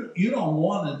where you don't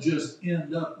want to just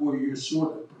end up where you're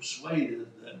sort of persuaded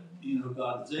that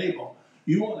God is able.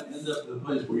 You want to end up in a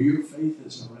place where your faith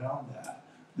is around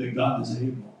that God is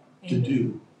able to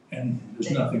do anything.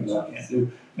 There's nothing God can't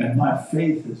do. And my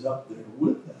faith is up there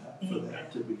with that for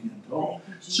that to begin to hold.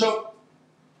 So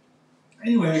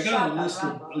anyway, I got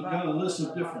a list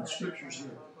of different scriptures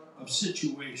here of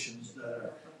situations that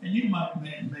are, and you might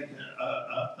make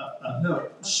a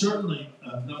note. Certainly,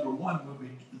 number one would be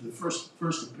the first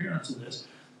appearance of this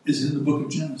is in the book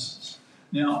of Genesis.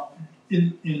 Now,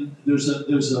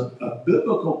 there's a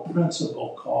biblical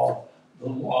principle called the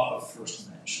law of first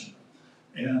mention,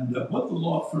 and what the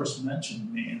law of first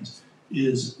mention means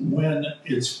is when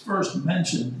it's first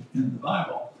mentioned in the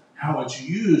Bible, how it's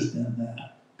used in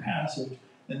that passage,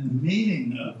 and the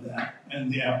meaning of that,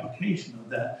 and the application of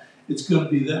that. It's going to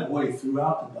be that way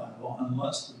throughout the Bible,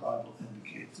 unless the Bible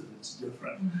indicates that it's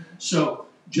different. Mm-hmm. So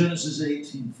Genesis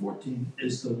 18:14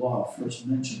 is the law of first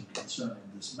mention concerning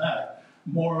this matter.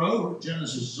 Moreover,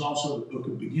 Genesis is also the book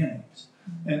of beginnings.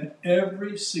 And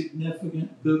every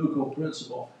significant biblical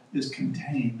principle is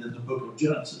contained in the book of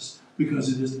Genesis because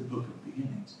it is the book of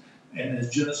beginnings. And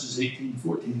as Genesis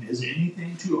 18:14, is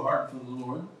anything too hard for the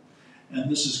Lord? And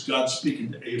this is God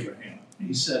speaking to Abraham.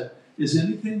 He said, is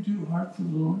anything too hard for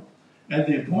the Lord? At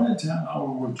the appointed time, I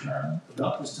will return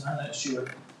about this time next year,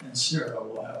 and Sarah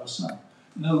will have a son.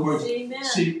 In other words,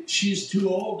 see, she's too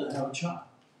old to have a child.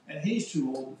 And he's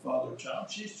too old to father a child.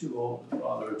 She's too old to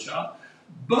father a child.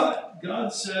 But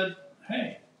God said,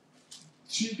 hey,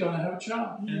 she's going to have a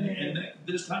child. And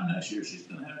this time next year, she's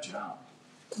going to have a child.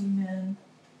 Amen.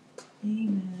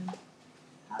 Amen.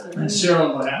 And Sarah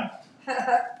laughed.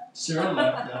 Sarah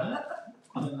laughed at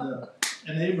it.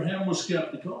 And Abraham was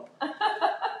skeptical.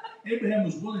 Abraham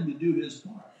was willing to do his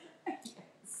part.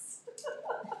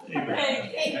 Abraham.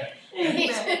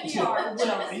 If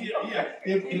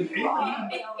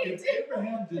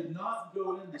Abraham did not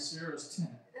go into Sarah's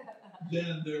tent,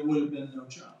 then there would have been no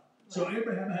child. So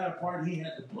Abraham had a part he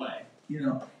had to play.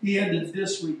 He had to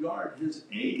disregard his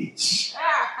age.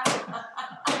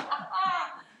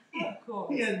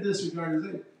 He had to disregard his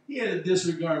age. He had to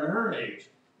disregard her age.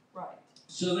 Right.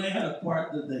 So they had a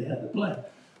part that they had to play.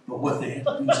 But what they had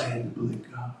to do is they had to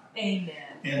believe God.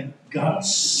 Amen. And God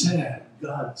said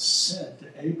to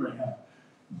Abraham,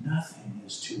 nothing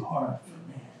is too hard for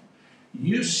me.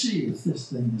 You see if this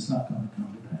thing is not going to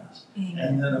come to pass. Amen.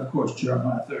 And then, of course,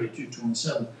 Jeremiah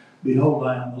 32:27, behold,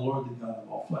 I am the Lord, the God of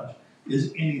all flesh.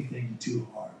 Is anything too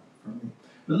hard for me?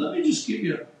 But let me just give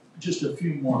you just a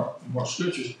few more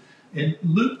scriptures. In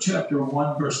Luke chapter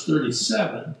 1, verse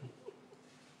 37,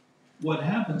 what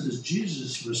happens is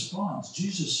Jesus responds.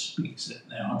 Jesus speaks it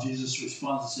now. Jesus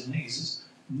responds to me. He says,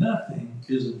 nothing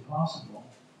is impossible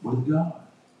with God.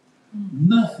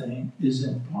 Nothing is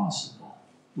impossible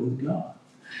with God.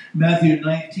 Matthew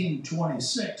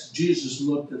 19:26, Jesus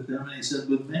looked at them and he said,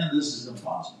 with man this is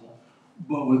impossible,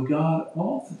 but with God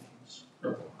all things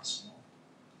are possible.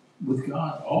 With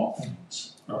God all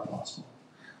things are possible.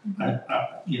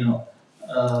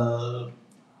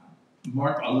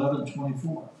 Mark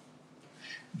 11:24.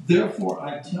 Therefore,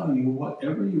 I tell you,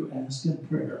 whatever you ask in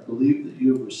prayer, believe that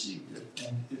you have received it,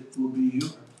 and it will be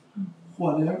yours.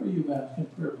 Whatever you've asked in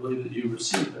prayer, believe that you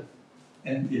receive it,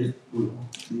 and it will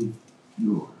be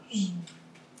yours.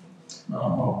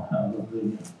 Oh,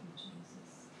 hallelujah.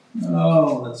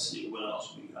 Oh, let's see, what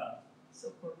else we got?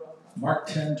 Mark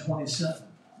 10:27.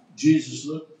 Jesus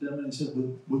looked at them and he said,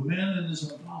 with man it is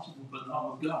impossible, but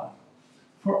not with God.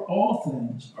 For all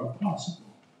things are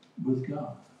possible with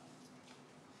God.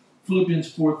 Philippians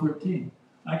 4:13.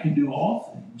 I can do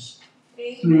all things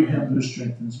through him who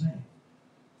strengthens me.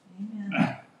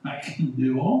 Amen. I can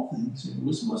do all things.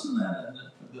 Wasn't that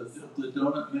the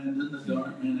Donut Man? Didn't the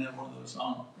Donut Man have one of those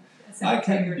songs? I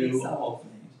can do all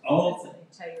things. All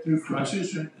things through Christ who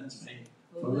strengthens me.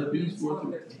 Philippians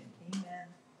 4:13. Amen.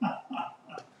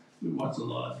 We watch a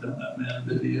lot of Donut Man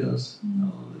videos.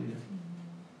 Hallelujah.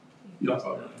 Y'all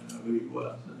probably don't even know who he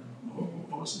was.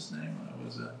 What was his name?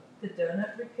 The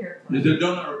Donut Repair Club. The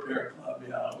Donut Repair Club,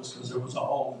 yeah. It was because there was a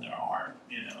hole in their heart,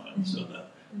 and so the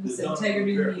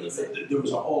integrity music. There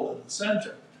was a hole in the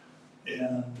center,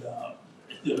 and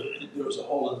there was a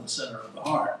hole in the center of the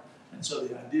heart. And so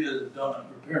the idea of the Donut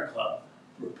Repair Club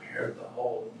repaired the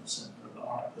hole in the center of the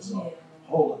heart. Because the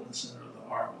hole in the center of the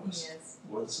heart was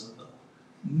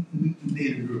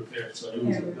needed repair. So it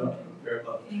was a Donut Repair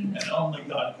Club. And only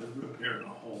God could repair the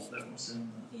hole that was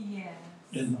in the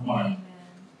heart. Amen.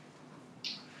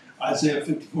 Isaiah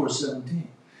 54:17.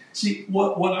 See,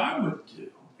 what I would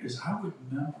do is I would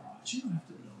memorize. You don't have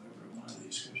to know every one of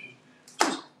these scriptures.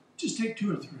 Just take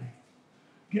 2 or 3.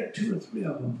 Get 2 or 3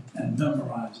 of them and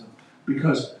memorize them.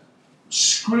 Because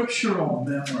scriptural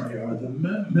memory, or the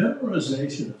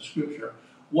memorization of scripture,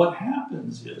 what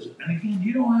happens is, and again,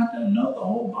 you don't have to know the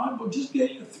whole Bible, just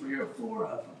get you 3 or 4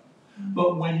 of them.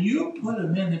 But when you put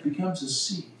them in, it becomes a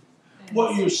seed.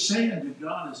 What you're saying to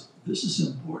God is, this is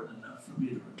important enough for me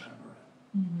to remember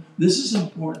it. This is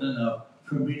important enough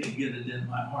for me to get it in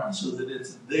my heart so that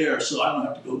it's there, so I don't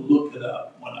have to go look it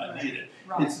up when I need it.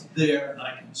 Right. It's there and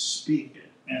I can speak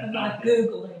it. I'm And I not can,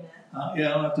 Googling it. yeah,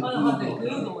 I don't have to I don't have to Google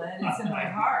Google it. It's in my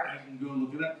heart. I can go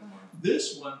look it up.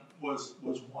 This one was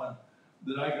one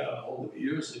that I got a hold of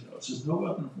years ago. It says, no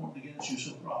weapon formed against you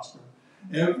shall prosper.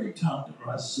 Every tongue that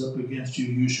rises up against you,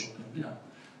 you shall condemn.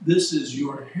 This is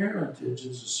your heritage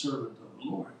as a servant of the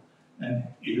Lord, and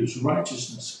his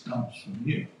righteousness comes from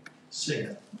you,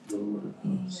 saith the Lord of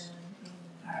hosts.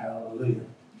 Hallelujah.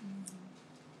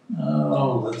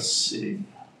 Oh, let's see.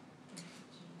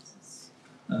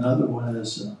 Another one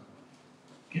is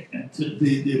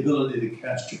the ability to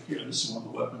cast your care. This is one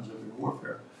of the weapons of your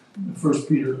warfare. 1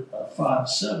 Peter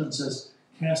 5:7 says,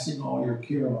 casting all your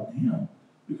care on him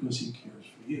because he cares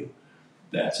for you.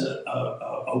 That's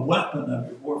a weapon of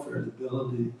your warfare, the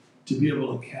ability to be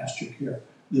able to cast your care.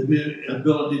 The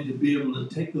ability to be able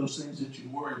to take those things that you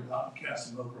worry about and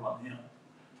cast them over on him.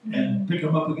 And pick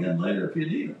them up again later if you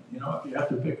need them, if you have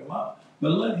to pick them up.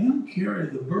 But let him carry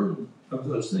the burden of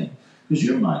those things. Because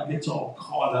your mind gets all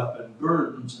caught up in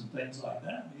burdens and things like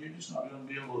that, and you're just not going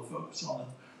to be able to focus on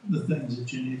the things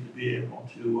that you need to be able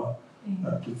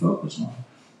to focus on.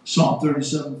 Psalm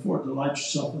 37:4, delight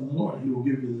yourself in the Lord. He will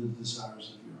give you the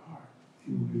desires of your heart.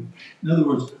 He will give. In other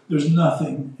words, there's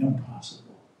nothing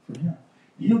impossible for him.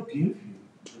 He'll give you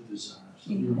the desires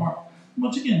of your heart.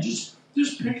 Once again, just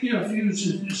pick a few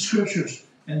scriptures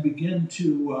and begin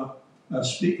to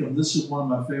speak them. This is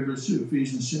one of my favorites too,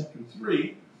 Ephesians chapter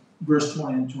 3, verse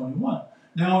 20 and 21.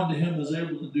 Now unto him is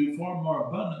able to do far more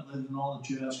abundantly than all that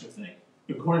you ask or think,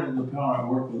 according to the power at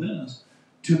work within us.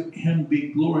 To him be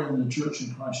glory in the church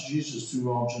in Christ Jesus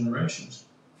through all generations,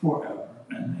 forever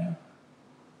and ever.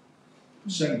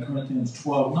 2 Corinthians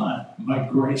 12:9. My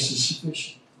grace is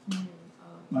sufficient.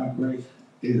 My grace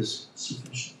is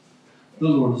sufficient. The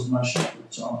Lord is my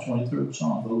shepherd. Psalm 23rd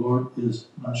Psalm. The Lord is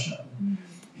my shepherd.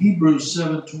 Hebrews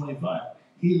 7:25.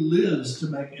 He lives to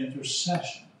make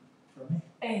intercession for me.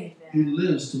 Amen. He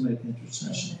lives to make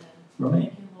intercession for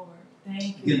me. Thank you, Lord.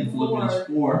 Thank you, Again, Philippians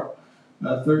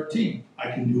 4:13.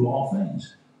 I can do all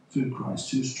things through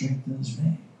Christ who strengthens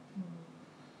me.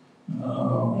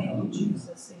 Oh, Thank you, hallelujah.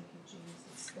 Jesus. Thank you,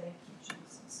 Jesus. Thank you,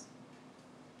 Jesus.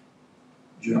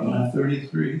 Jeremiah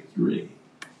 33:3.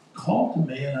 Call to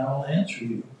me and I will answer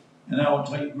you, and I will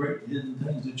tell you great hidden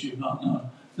things that you have not known.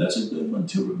 That's a good one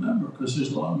to remember, because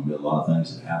there's going to be a lot of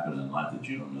things that happen in life that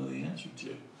you don't know the answer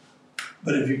to.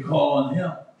 But if you call on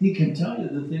him, he can tell you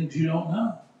the things you don't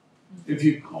know. If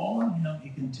you call on him, he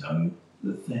can tell you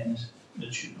the things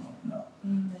that you don't know.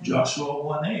 Amen. Joshua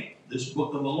 1:8, this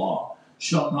book of the law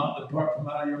shall not depart from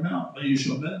out of your mouth, but you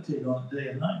shall meditate on it day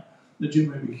and night, that you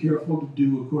may be careful to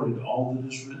do according to all that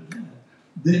is written in it.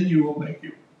 Then you will make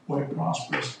your way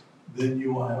prosperous. Then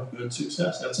you will have good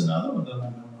success. That's another one that I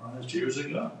memorized years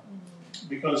ago.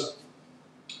 Because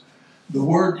the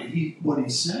word, what he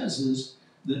says is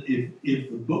that if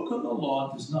the book of the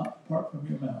law does not depart from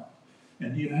your mouth,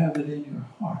 and you have it in your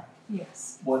heart,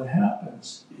 Yes. what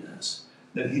happens is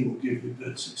that he will give you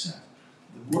good success.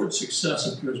 The word success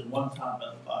appears one time in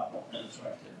the Bible, and it's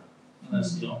right there. And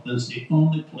that's the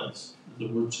only place that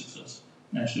the word success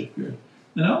actually appears.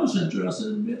 And I was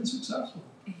interested in being successful.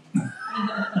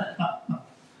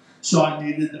 So I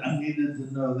needed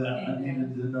to know that. Amen. I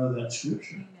needed to know that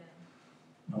scripture. Amen.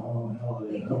 Oh,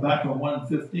 hallelujah. Habakkuk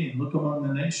 1:15. Look among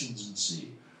the nations and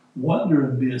see. Wonder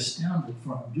and be astounded,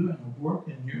 for I'm doing a work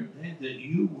in your day that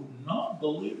you would not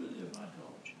believe it if I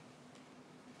told you.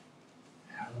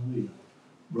 Hallelujah.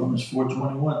 Romans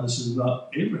 4:21. This is about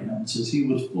Abraham. It says he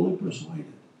was fully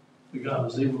persuaded that God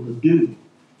was able to do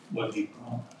what he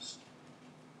promised.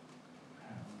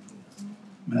 Hallelujah.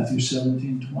 Matthew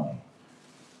 17:20.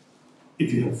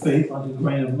 If you have faith like a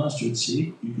grain of mustard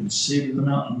seed, you can say to the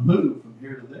mountain, move from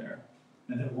here to there,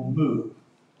 and it will move,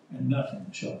 and nothing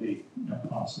shall be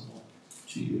impossible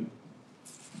to you.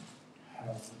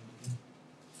 Hallelujah.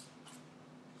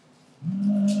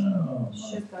 Oh,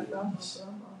 my goodness.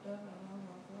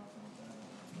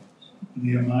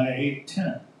 Nehemiah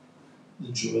 8:10.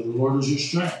 The joy of the Lord is your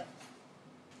strength.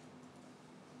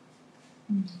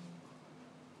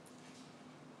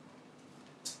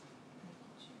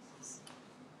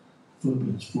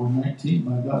 Philippians 4:19.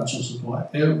 My God shall supply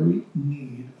every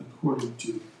need according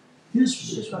to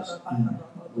his riches in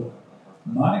glory.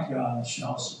 My God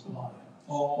shall supply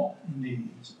all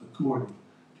needs according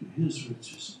to his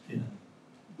riches in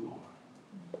glory.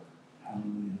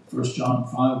 Hallelujah. 1 John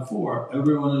 5:4.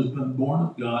 Everyone who's been born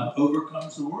of God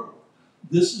overcomes the world.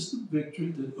 This is the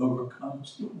victory that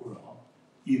overcomes the world,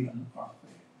 even our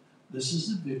faith. This is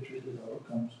the victory that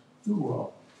overcomes the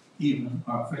world, even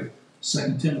our faith.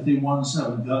 2 Timothy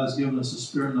 1:7. God has given us a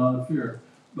spirit not of fear,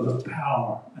 but of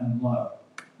power and love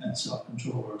and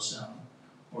self-control, or a sound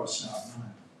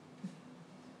mind.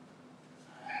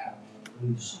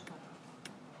 Hallelujah.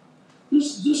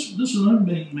 This one, let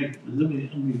me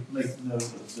make note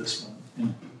of this one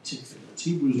in particular. It's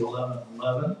Hebrews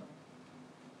 11:11.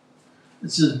 It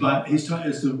says,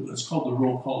 it's called the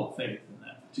roll call of faith in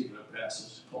that particular passage.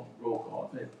 It's called the roll call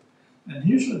of faith. And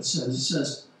here's what it says. It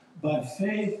says, by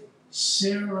faith,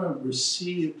 Sarah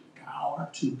received power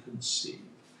to conceive.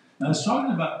 Now, it's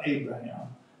talking about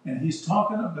Abraham, and he's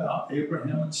talking about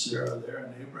Abraham and Sarah there,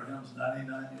 and Abraham's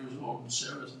 99 years old, and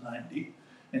Sarah's 90,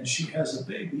 and she has a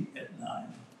baby at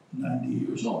 90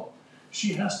 years old.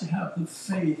 She has to have the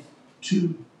faith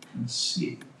to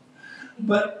conceive.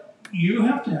 But you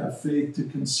have to have faith to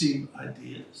conceive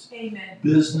ideas. Amen.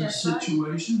 Business That's right.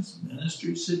 situations,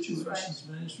 ministry situations, That's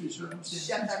ministry circumstances.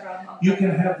 You can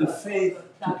have the faith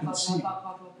to conceive.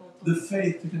 The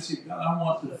faith to conceive. God, I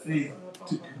want the faith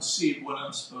to conceive what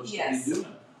I'm supposed to be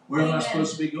doing. Where am I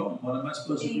supposed to be going? What am I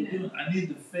supposed to be doing? I need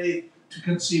the faith to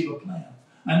conceive a plan.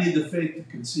 I need the faith to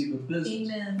conceive a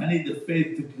business. Amen. I need the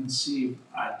faith to conceive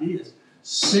ideas.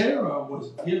 Sarah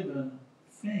was given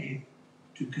faith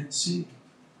to conceive.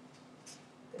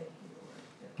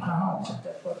 Power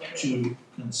to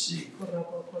conceive.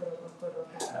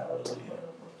 Hallelujah.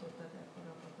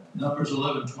 Numbers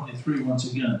 11:23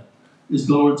 once again. Is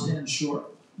the Lord's hand short?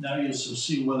 Now you shall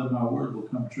see whether my word will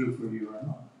come true for you or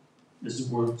not. Is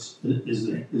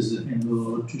the hand of the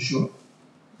Lord too short?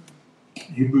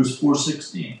 Hebrews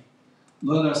 4:16.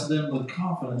 Let us then with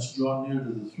confidence draw near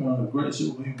to the throne of grace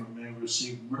that we may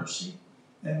receive mercy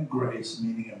and grace,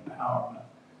 meaning empowerment,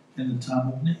 in the time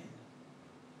of need.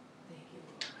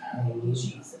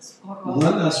 Hallelujah.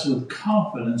 Let us with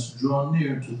confidence draw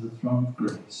near to the throne of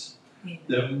grace,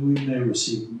 that we may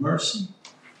receive mercy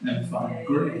and find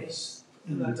grace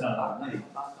in the time of need.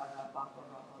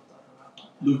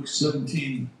 Luke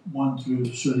 17:1 through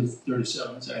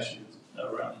 37, it's actually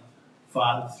around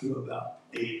 5 through about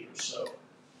 8 or so.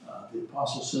 The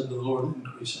apostle said, the Lord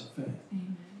increase our faith.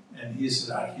 And he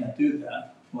said, I can't do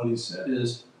that. What he said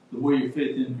is, the way your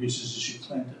faith increases is you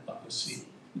plant it like a seed.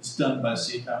 It's done by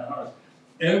seed time and harvest.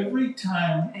 Every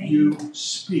time you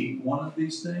speak one of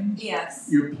these things,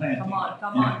 you're planting. Come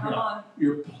on.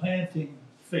 You're planting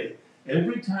faith.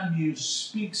 Every time you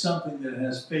speak something that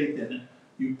has faith in it,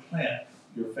 you plant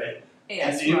your faith.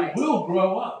 And it will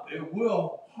grow up. It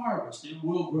will harvest. It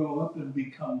will grow up and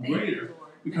become greater.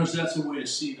 Because that's the way a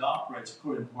seed operates,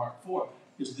 according to Mark 4,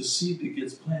 is the seed that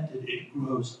gets planted, it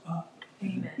grows up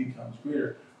and it becomes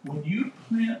greater. When you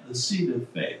plant the seed of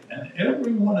faith, and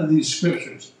every one of these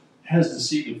scriptures has the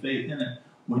seed of faith in it,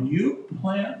 when you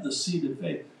plant the seed of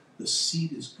faith, the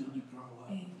seed is going to grow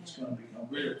up. It's going to become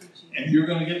greater. And you're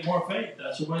going to get more faith.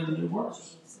 That's the way that it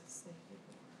works.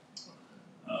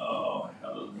 Oh,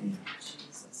 hallelujah.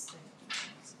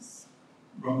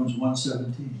 Romans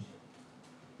 1:17.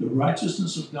 The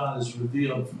righteousness of God is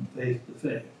revealed from faith to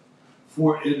faith.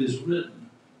 For it is written,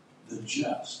 the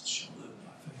just shall live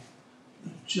by faith.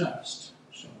 The just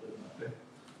shall live by faith.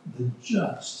 The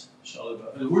just shall live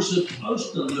by faith. We're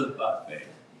supposed to live by faith.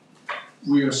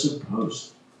 We are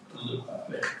supposed to live by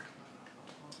faith.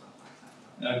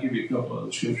 And I'll give you a couple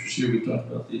other scriptures here. We talked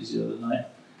about these the other night.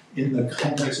 In the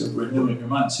context of renewing your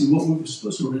mind. See, what we're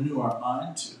supposed to renew our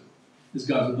mind to is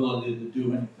God's ability to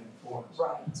do anything for us.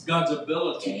 Right. It's God's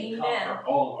ability to conquer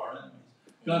all of our enemies.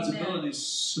 God's ability to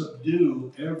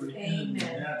subdue every enemy,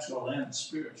 natural and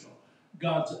spiritual.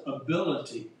 God's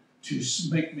ability to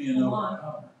make me an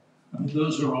overcomer. I mean,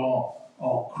 those are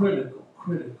all critical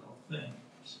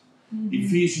things.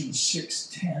 Ephesians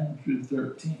 6:10 through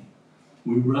 13.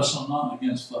 We wrestle not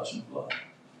against flesh and blood,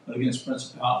 but against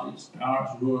principalities, powers,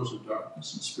 rulers of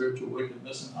darkness, and spiritual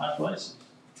wickedness in high places.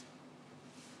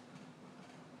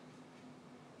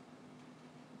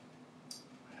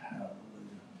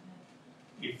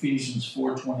 Ephesians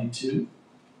 4:22,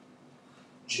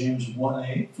 James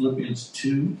 1:8, Philippians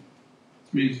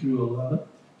 2:3 through 11.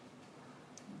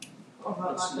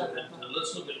 Let's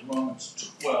look at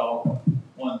Romans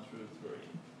 12:1 through 3.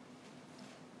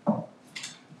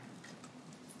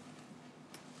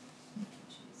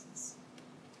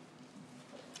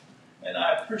 And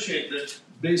I appreciate that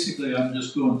basically, I'm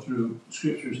just going through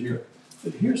scriptures here.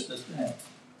 But here's the thing.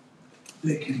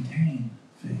 They contain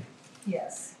faith.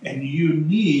 Yes. And you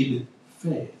need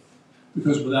faith.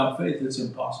 Because without faith, it's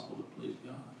impossible to please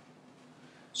God.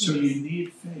 So Yes. you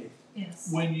need faith. Yes.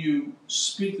 When you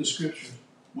speak the scriptures,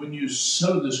 when you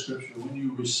sow the scripture, when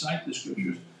you recite the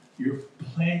scriptures, you're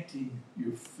planting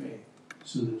your faith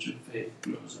so that your faith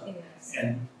grows up. Yes.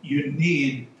 And you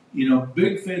need,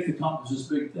 big faith accomplishes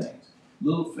big things.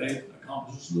 Little faith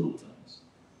accomplishes little things.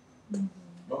 Mm-hmm.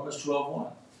 Romans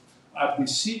 12:1. I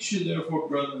beseech you, therefore,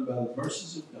 brethren, by the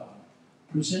mercies of God,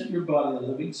 present your body a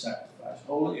living sacrifice,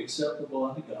 holy, acceptable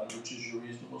unto God, which is your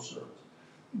reasonable service.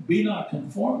 Be not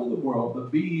conformed to the world,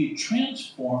 but be ye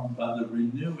transformed by the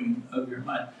renewing of your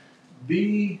mind.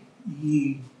 Be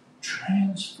ye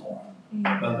transformed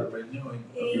by the renewing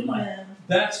of your mind. Amen.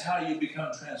 That's how you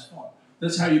become transformed.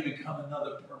 That's how you become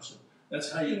another person.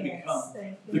 That's how you Yes. become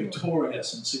Thank you, Lord.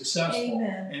 victorious and successful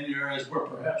Amen. in areas where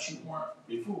perhaps you weren't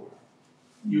before.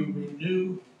 You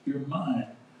renew your mind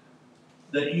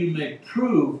that you may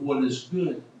prove what is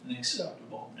good and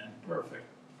acceptable and perfect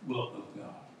will of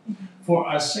God. For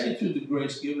I say through the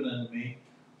grace given unto me,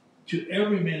 to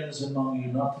every man that is among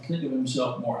you not to think of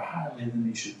himself more highly than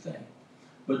he should think,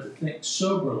 but to think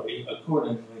soberly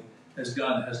accordingly as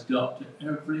God has dealt to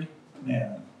every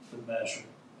man the measure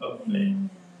of faith. Amen.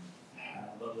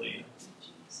 Hallelujah.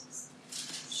 Jesus.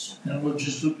 And we'll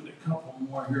just look at a couple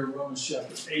more here. Romans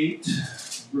chapter 8,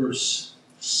 verse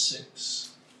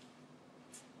 6.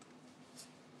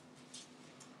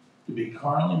 To be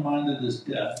carnally minded is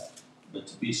death, but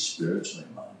to be spiritually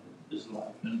minded is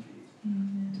life and peace.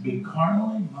 Amen. To be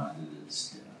carnally minded is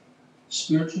death.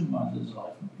 Spiritually minded is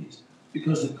life and peace.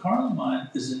 Because the carnal mind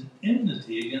is an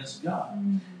enmity against God.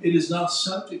 Mm-hmm. It is not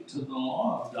subject to the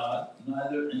law of God,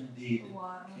 neither indeed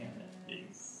Wow. can it be.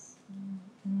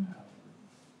 Mm-hmm.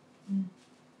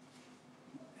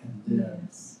 And then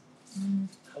Yes. Mm.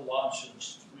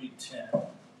 Colossians 3:10.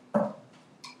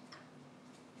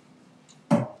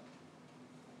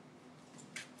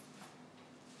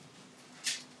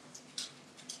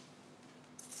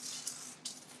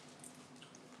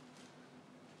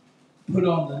 Put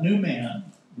on the new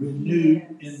man,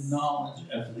 renewed Yes. in knowledge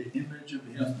after the image of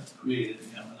him that created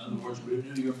him. In other words,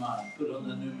 renew your mind. Put on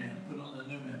the new man. Put on the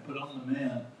new man. Put on the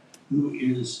man who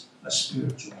is a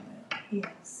spiritual man,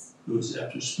 Yes. who is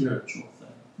after spiritual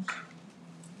things.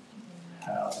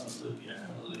 Hallelujah.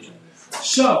 Hallelujah.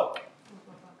 So,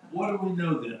 what do we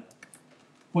know then?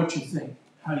 What you think,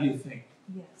 how you think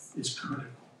Yes. is critical.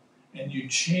 And you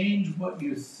change what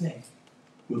you think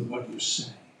with what you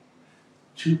say.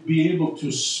 To be able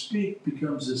to speak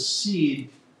becomes a seed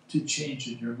to change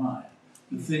in your mind.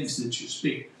 The things that you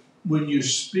speak. When you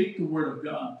speak the Word of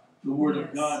God, the Word of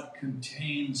Yes. God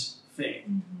contains faith.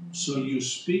 Mm-hmm. So you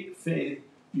speak faith,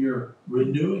 you're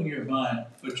renewing your mind,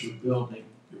 but you're building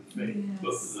your faith. Yes.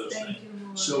 Both of those Thank things. you,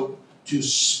 Lord. So to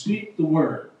speak the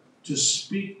Word, to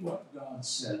speak what God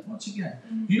said. Once again,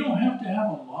 you don't have to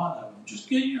have a lot of them. Just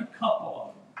get you a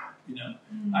couple of them.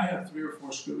 Mm-hmm. I have 3 or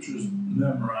 4 scriptures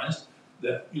memorized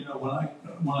that,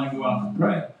 when I go out and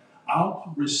pray,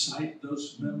 I'll recite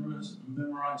those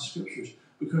memorized scriptures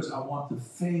because I want the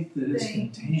faith that is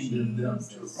contained in them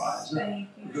to rise up. Thank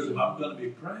you. Because if I'm going to be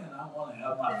praying, I want to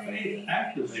have my faith Thank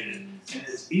activated. you, And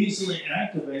it's easily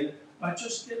activated by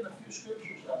just getting a few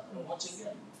scriptures out. And once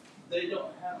again, they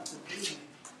don't have to be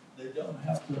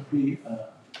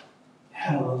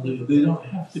hallelujah. They don't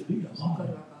have to be a lot.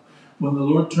 When the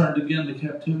Lord turned again the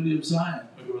captivity of Zion,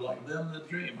 we were like them that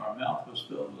dream. Our mouth was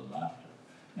filled with laughter,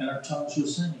 and our tongues were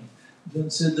singing. Then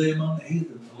said they among the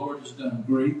heathen, the Lord has done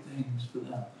great things for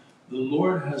them. The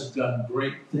Lord has done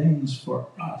great things for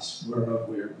us, whereof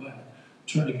we are glad.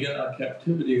 Turn again our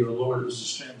captivity, O Lord, as the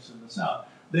streams in the south.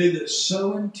 They that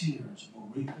sow in tears will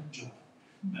reap in joy.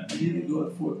 And he that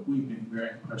goeth forth weeping,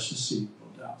 bearing precious seed,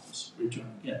 will doubtless return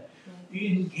again. You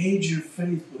engage your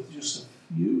faith with just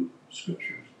a few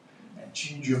scriptures and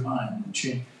change your mind and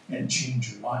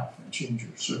change your life and change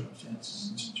your circumstances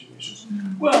and situations.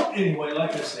 Well, anyway,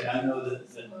 like I say, I know that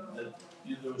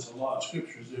there was a lot of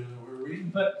scriptures there that we're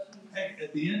reading, but hey,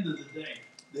 at the end of the day,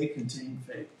 they contain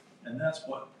faith. And that's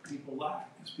what people lack,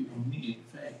 is people need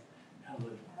faith.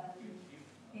 Hallelujah.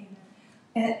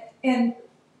 And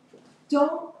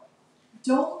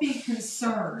don't be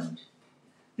concerned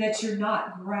that you're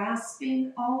not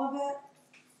grasping all of it.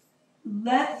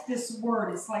 Let this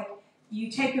word, it's like you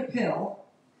take a pill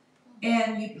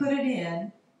and you put it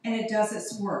in and it does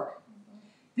its work.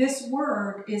 This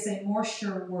word is a more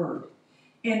sure word.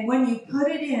 And when you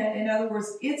put it in other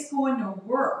words, it's going to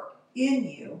work in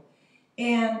you.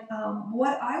 And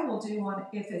what I will do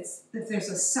if there's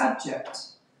a subject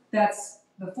that's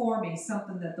before me,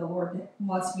 something that the Lord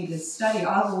wants me to study,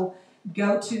 I will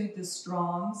go to the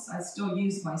Strongs. I still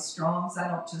use my Strongs. I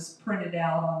don't just print it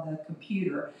out on the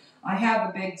computer. I have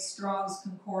a big Strong's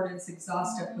Concordance,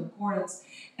 exhaustive concordance,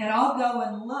 and I'll go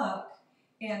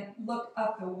and look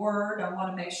up the word. I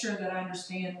want to make sure that I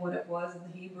understand what it was in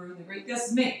the Hebrew, the Greek. This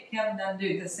is me. Kevin doesn't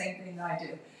do the same thing I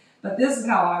do, but this is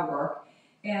how I work.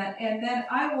 And then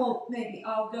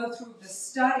I'll go through the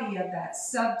study of that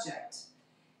subject,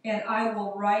 and I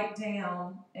will write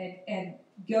down and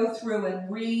go through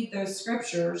and read those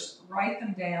scriptures, write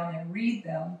them down and read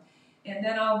them, and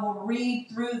then I will read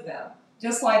through them.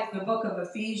 Just like the book of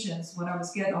Ephesians, when I was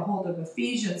getting a hold of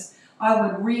Ephesians, I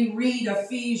would reread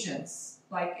Ephesians,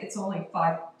 like it's only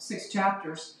 5-6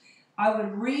 chapters. I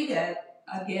would read it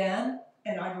again,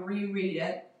 and I'd reread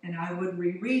it, and I would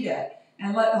reread it,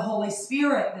 and let the Holy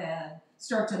Spirit then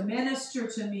start to minister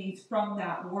to me from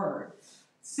that word.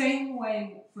 Same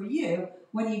way for you,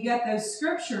 when you get those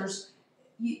scriptures,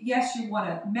 yes, you want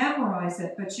to memorize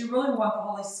it, but you really want the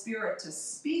Holy Spirit to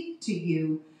speak to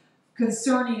you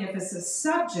concerning, if it's a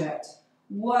subject,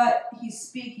 what he's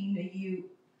speaking to you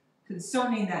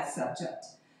concerning that subject.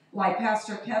 Like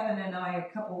Pastor Kevin and I,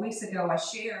 a couple weeks ago, I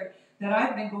shared that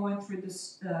I've been going through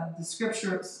the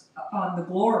scriptures on the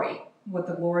glory, what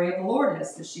the glory of the Lord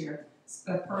is this year. It's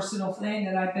a personal thing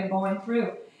that I've been going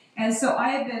through. And so I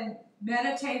have been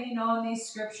meditating on these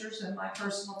scriptures in my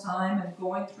personal time and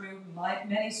going through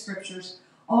many scriptures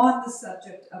on the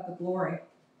subject of the glory.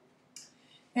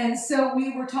 And so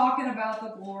we were talking about the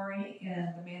glory and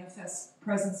the manifest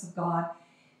presence of God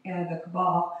and the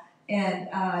Kabbalah.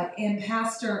 And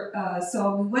Pastor,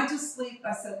 so we went to sleep.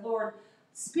 I said, Lord,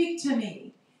 speak to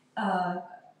me.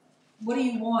 What do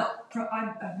you want?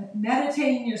 I'm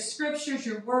meditating your scriptures,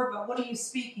 your word, but what are you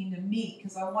speaking to me?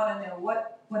 Because I want to know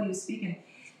what are you speaking.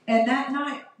 And that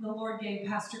night, the Lord gave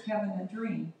Pastor Kevin a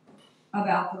dream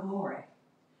about the glory,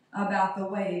 about the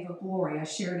wave of glory. I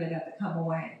shared it at the Come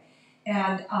Away.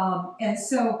 And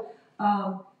so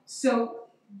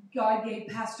God gave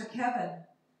Pastor Kevin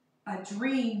a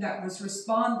dream that was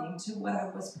responding to what I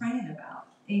was praying about.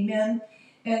 Amen.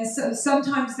 And so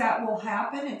sometimes that will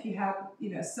happen if you have,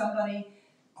 somebody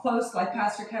close, like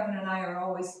Pastor Kevin and I are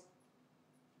always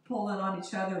pulling on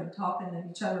each other and talking to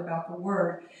each other about the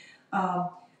word.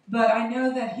 But I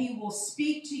know that he will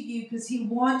speak to you because he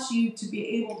wants you to be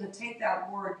able to take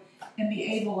that word and be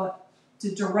able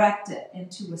to direct it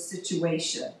into a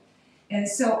situation. And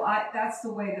so that's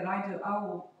the way that I do.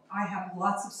 I have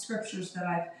lots of scriptures that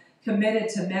I've committed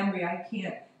to memory. I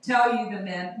can't tell you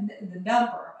the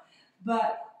number.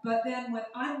 But then when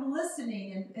I'm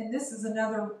listening, and this is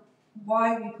another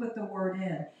why we put the word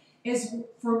in, is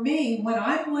for me, when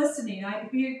I'm listening,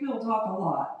 people talk a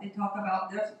lot. They talk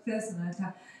about this and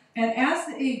that. And as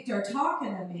they're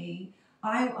talking to me,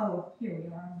 here we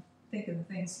are. I'm thinking the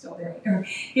thing's still there.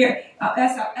 Here,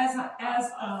 as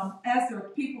the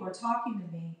people are talking to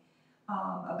me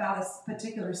about a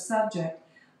particular subject,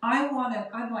 I'm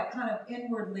like kind of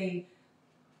inwardly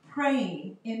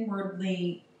praying,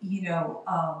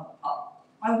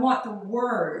 I want the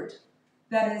word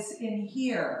that is in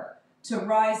here to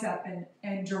rise up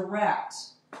and direct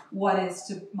what is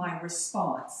to my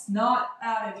response, not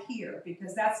out of here,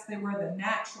 because that's where the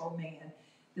natural man,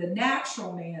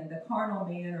 the carnal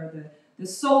man, or the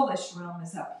soulish realm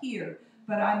is up here.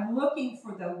 But I'm looking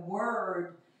for the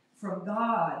word from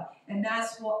God, and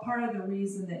that's what part of the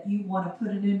reason that you want to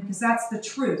put it in, because that's the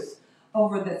truth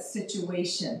over that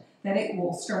situation, that it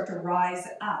will start to rise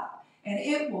up and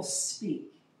it will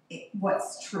speak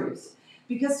what's truth.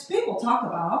 Because people talk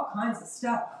about all kinds of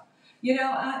stuff.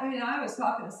 I was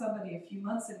talking to somebody a few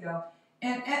months ago,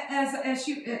 and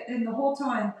and the whole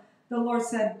time the Lord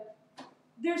said,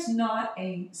 there's not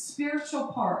a spiritual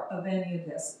part of any of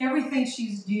this. Everything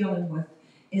she's dealing with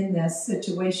in this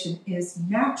situation is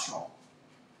natural.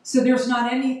 So there's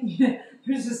not any,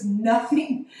 there's just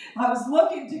nothing I was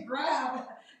looking to grab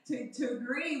to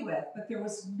agree with, but there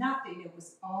was nothing. It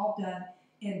was all done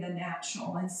in the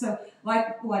natural. And so,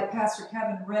 like Pastor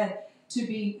Kevin read, to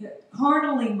be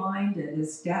carnally minded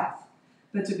is death,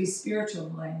 but to be spiritual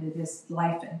minded is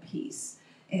life and peace.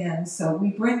 And so we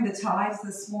bring the tithes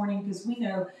this morning because we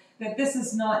know that this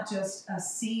is not just a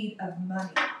seed of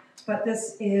money, but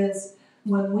this is,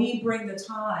 when we bring the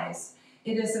tithes,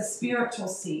 it is a spiritual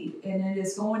seed, and it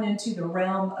is going into the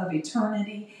realm of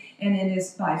eternity, and it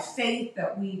is by faith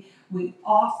that we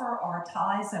offer our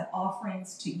tithes and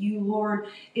offerings to you, Lord.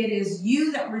 It is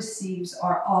you that receives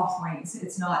our offerings.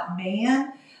 It's not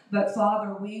man, but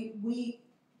Father, we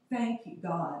thank you,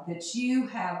 God, that you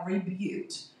have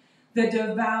rebuked the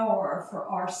devourer for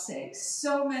our sake.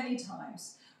 So many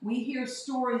times we hear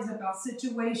stories about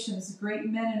situations, great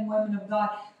men and women of God,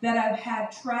 that have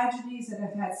had tragedies, that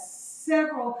have had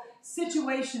several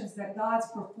situations that God's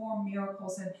performed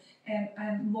miracles.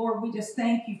 And Lord, we just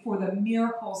thank you for the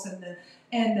miracles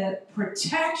and the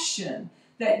protection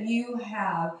that you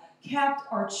have kept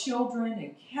our children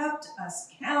and kept us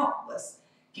countless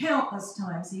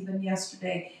times, even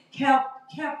yesterday,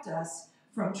 kept us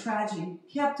from tragedy,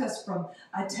 kept us from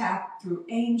attack through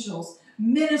angels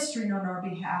ministering on our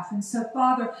behalf. And so,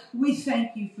 Father, we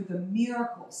thank you for the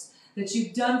miracles that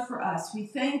you've done for us. We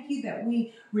thank you that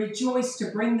we rejoice to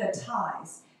bring the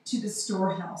tithes to the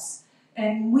storehouse.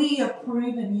 And we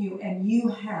approve in you, and you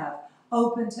have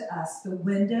opened to us the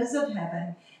windows of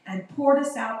heaven and poured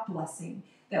us out blessing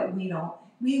that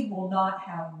we will not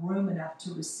have room enough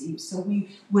to receive. So we,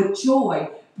 with joy,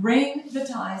 bring the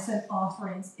tithes and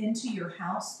offerings into your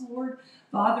house, Lord.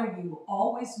 Father, you will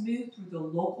always move through the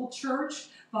local church.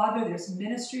 Father, there's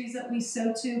ministries that we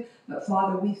sow to, but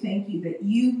Father, we thank you that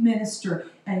you minister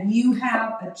and you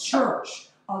have a church,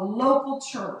 a local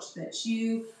church that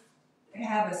you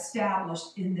have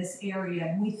established in this area.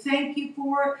 And we thank you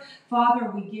for it. Father,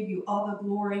 we give you all the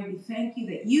glory. We thank you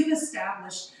that you've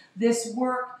established this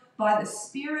work by the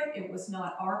Spirit. It was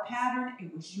not our pattern,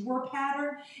 it was your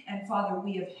pattern. And Father,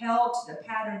 we have held to the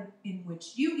pattern in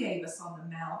which you gave us on the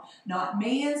mount, not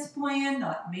man's plan,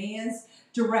 not man's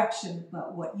direction,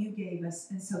 but what you gave us.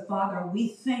 And so, Father, we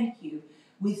thank you.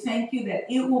 We thank you that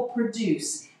it will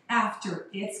produce after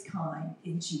its kind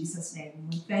in Jesus' name.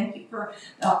 And we thank you for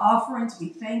the offerings. We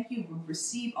thank you. We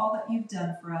receive all that you've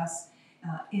done for us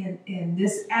in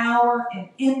this hour and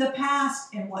in the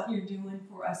past, and what you're doing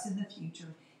for us in the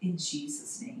future. In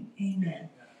Jesus' name, amen.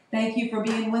 Thank you for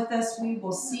being with us. We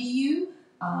will see you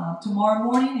tomorrow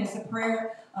morning as the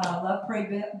prayer, Love,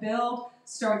 Pray, Build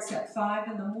starts at 5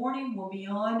 in the morning. We'll be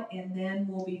on, and then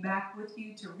we'll be back with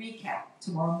you to recap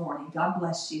tomorrow morning. God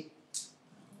bless you.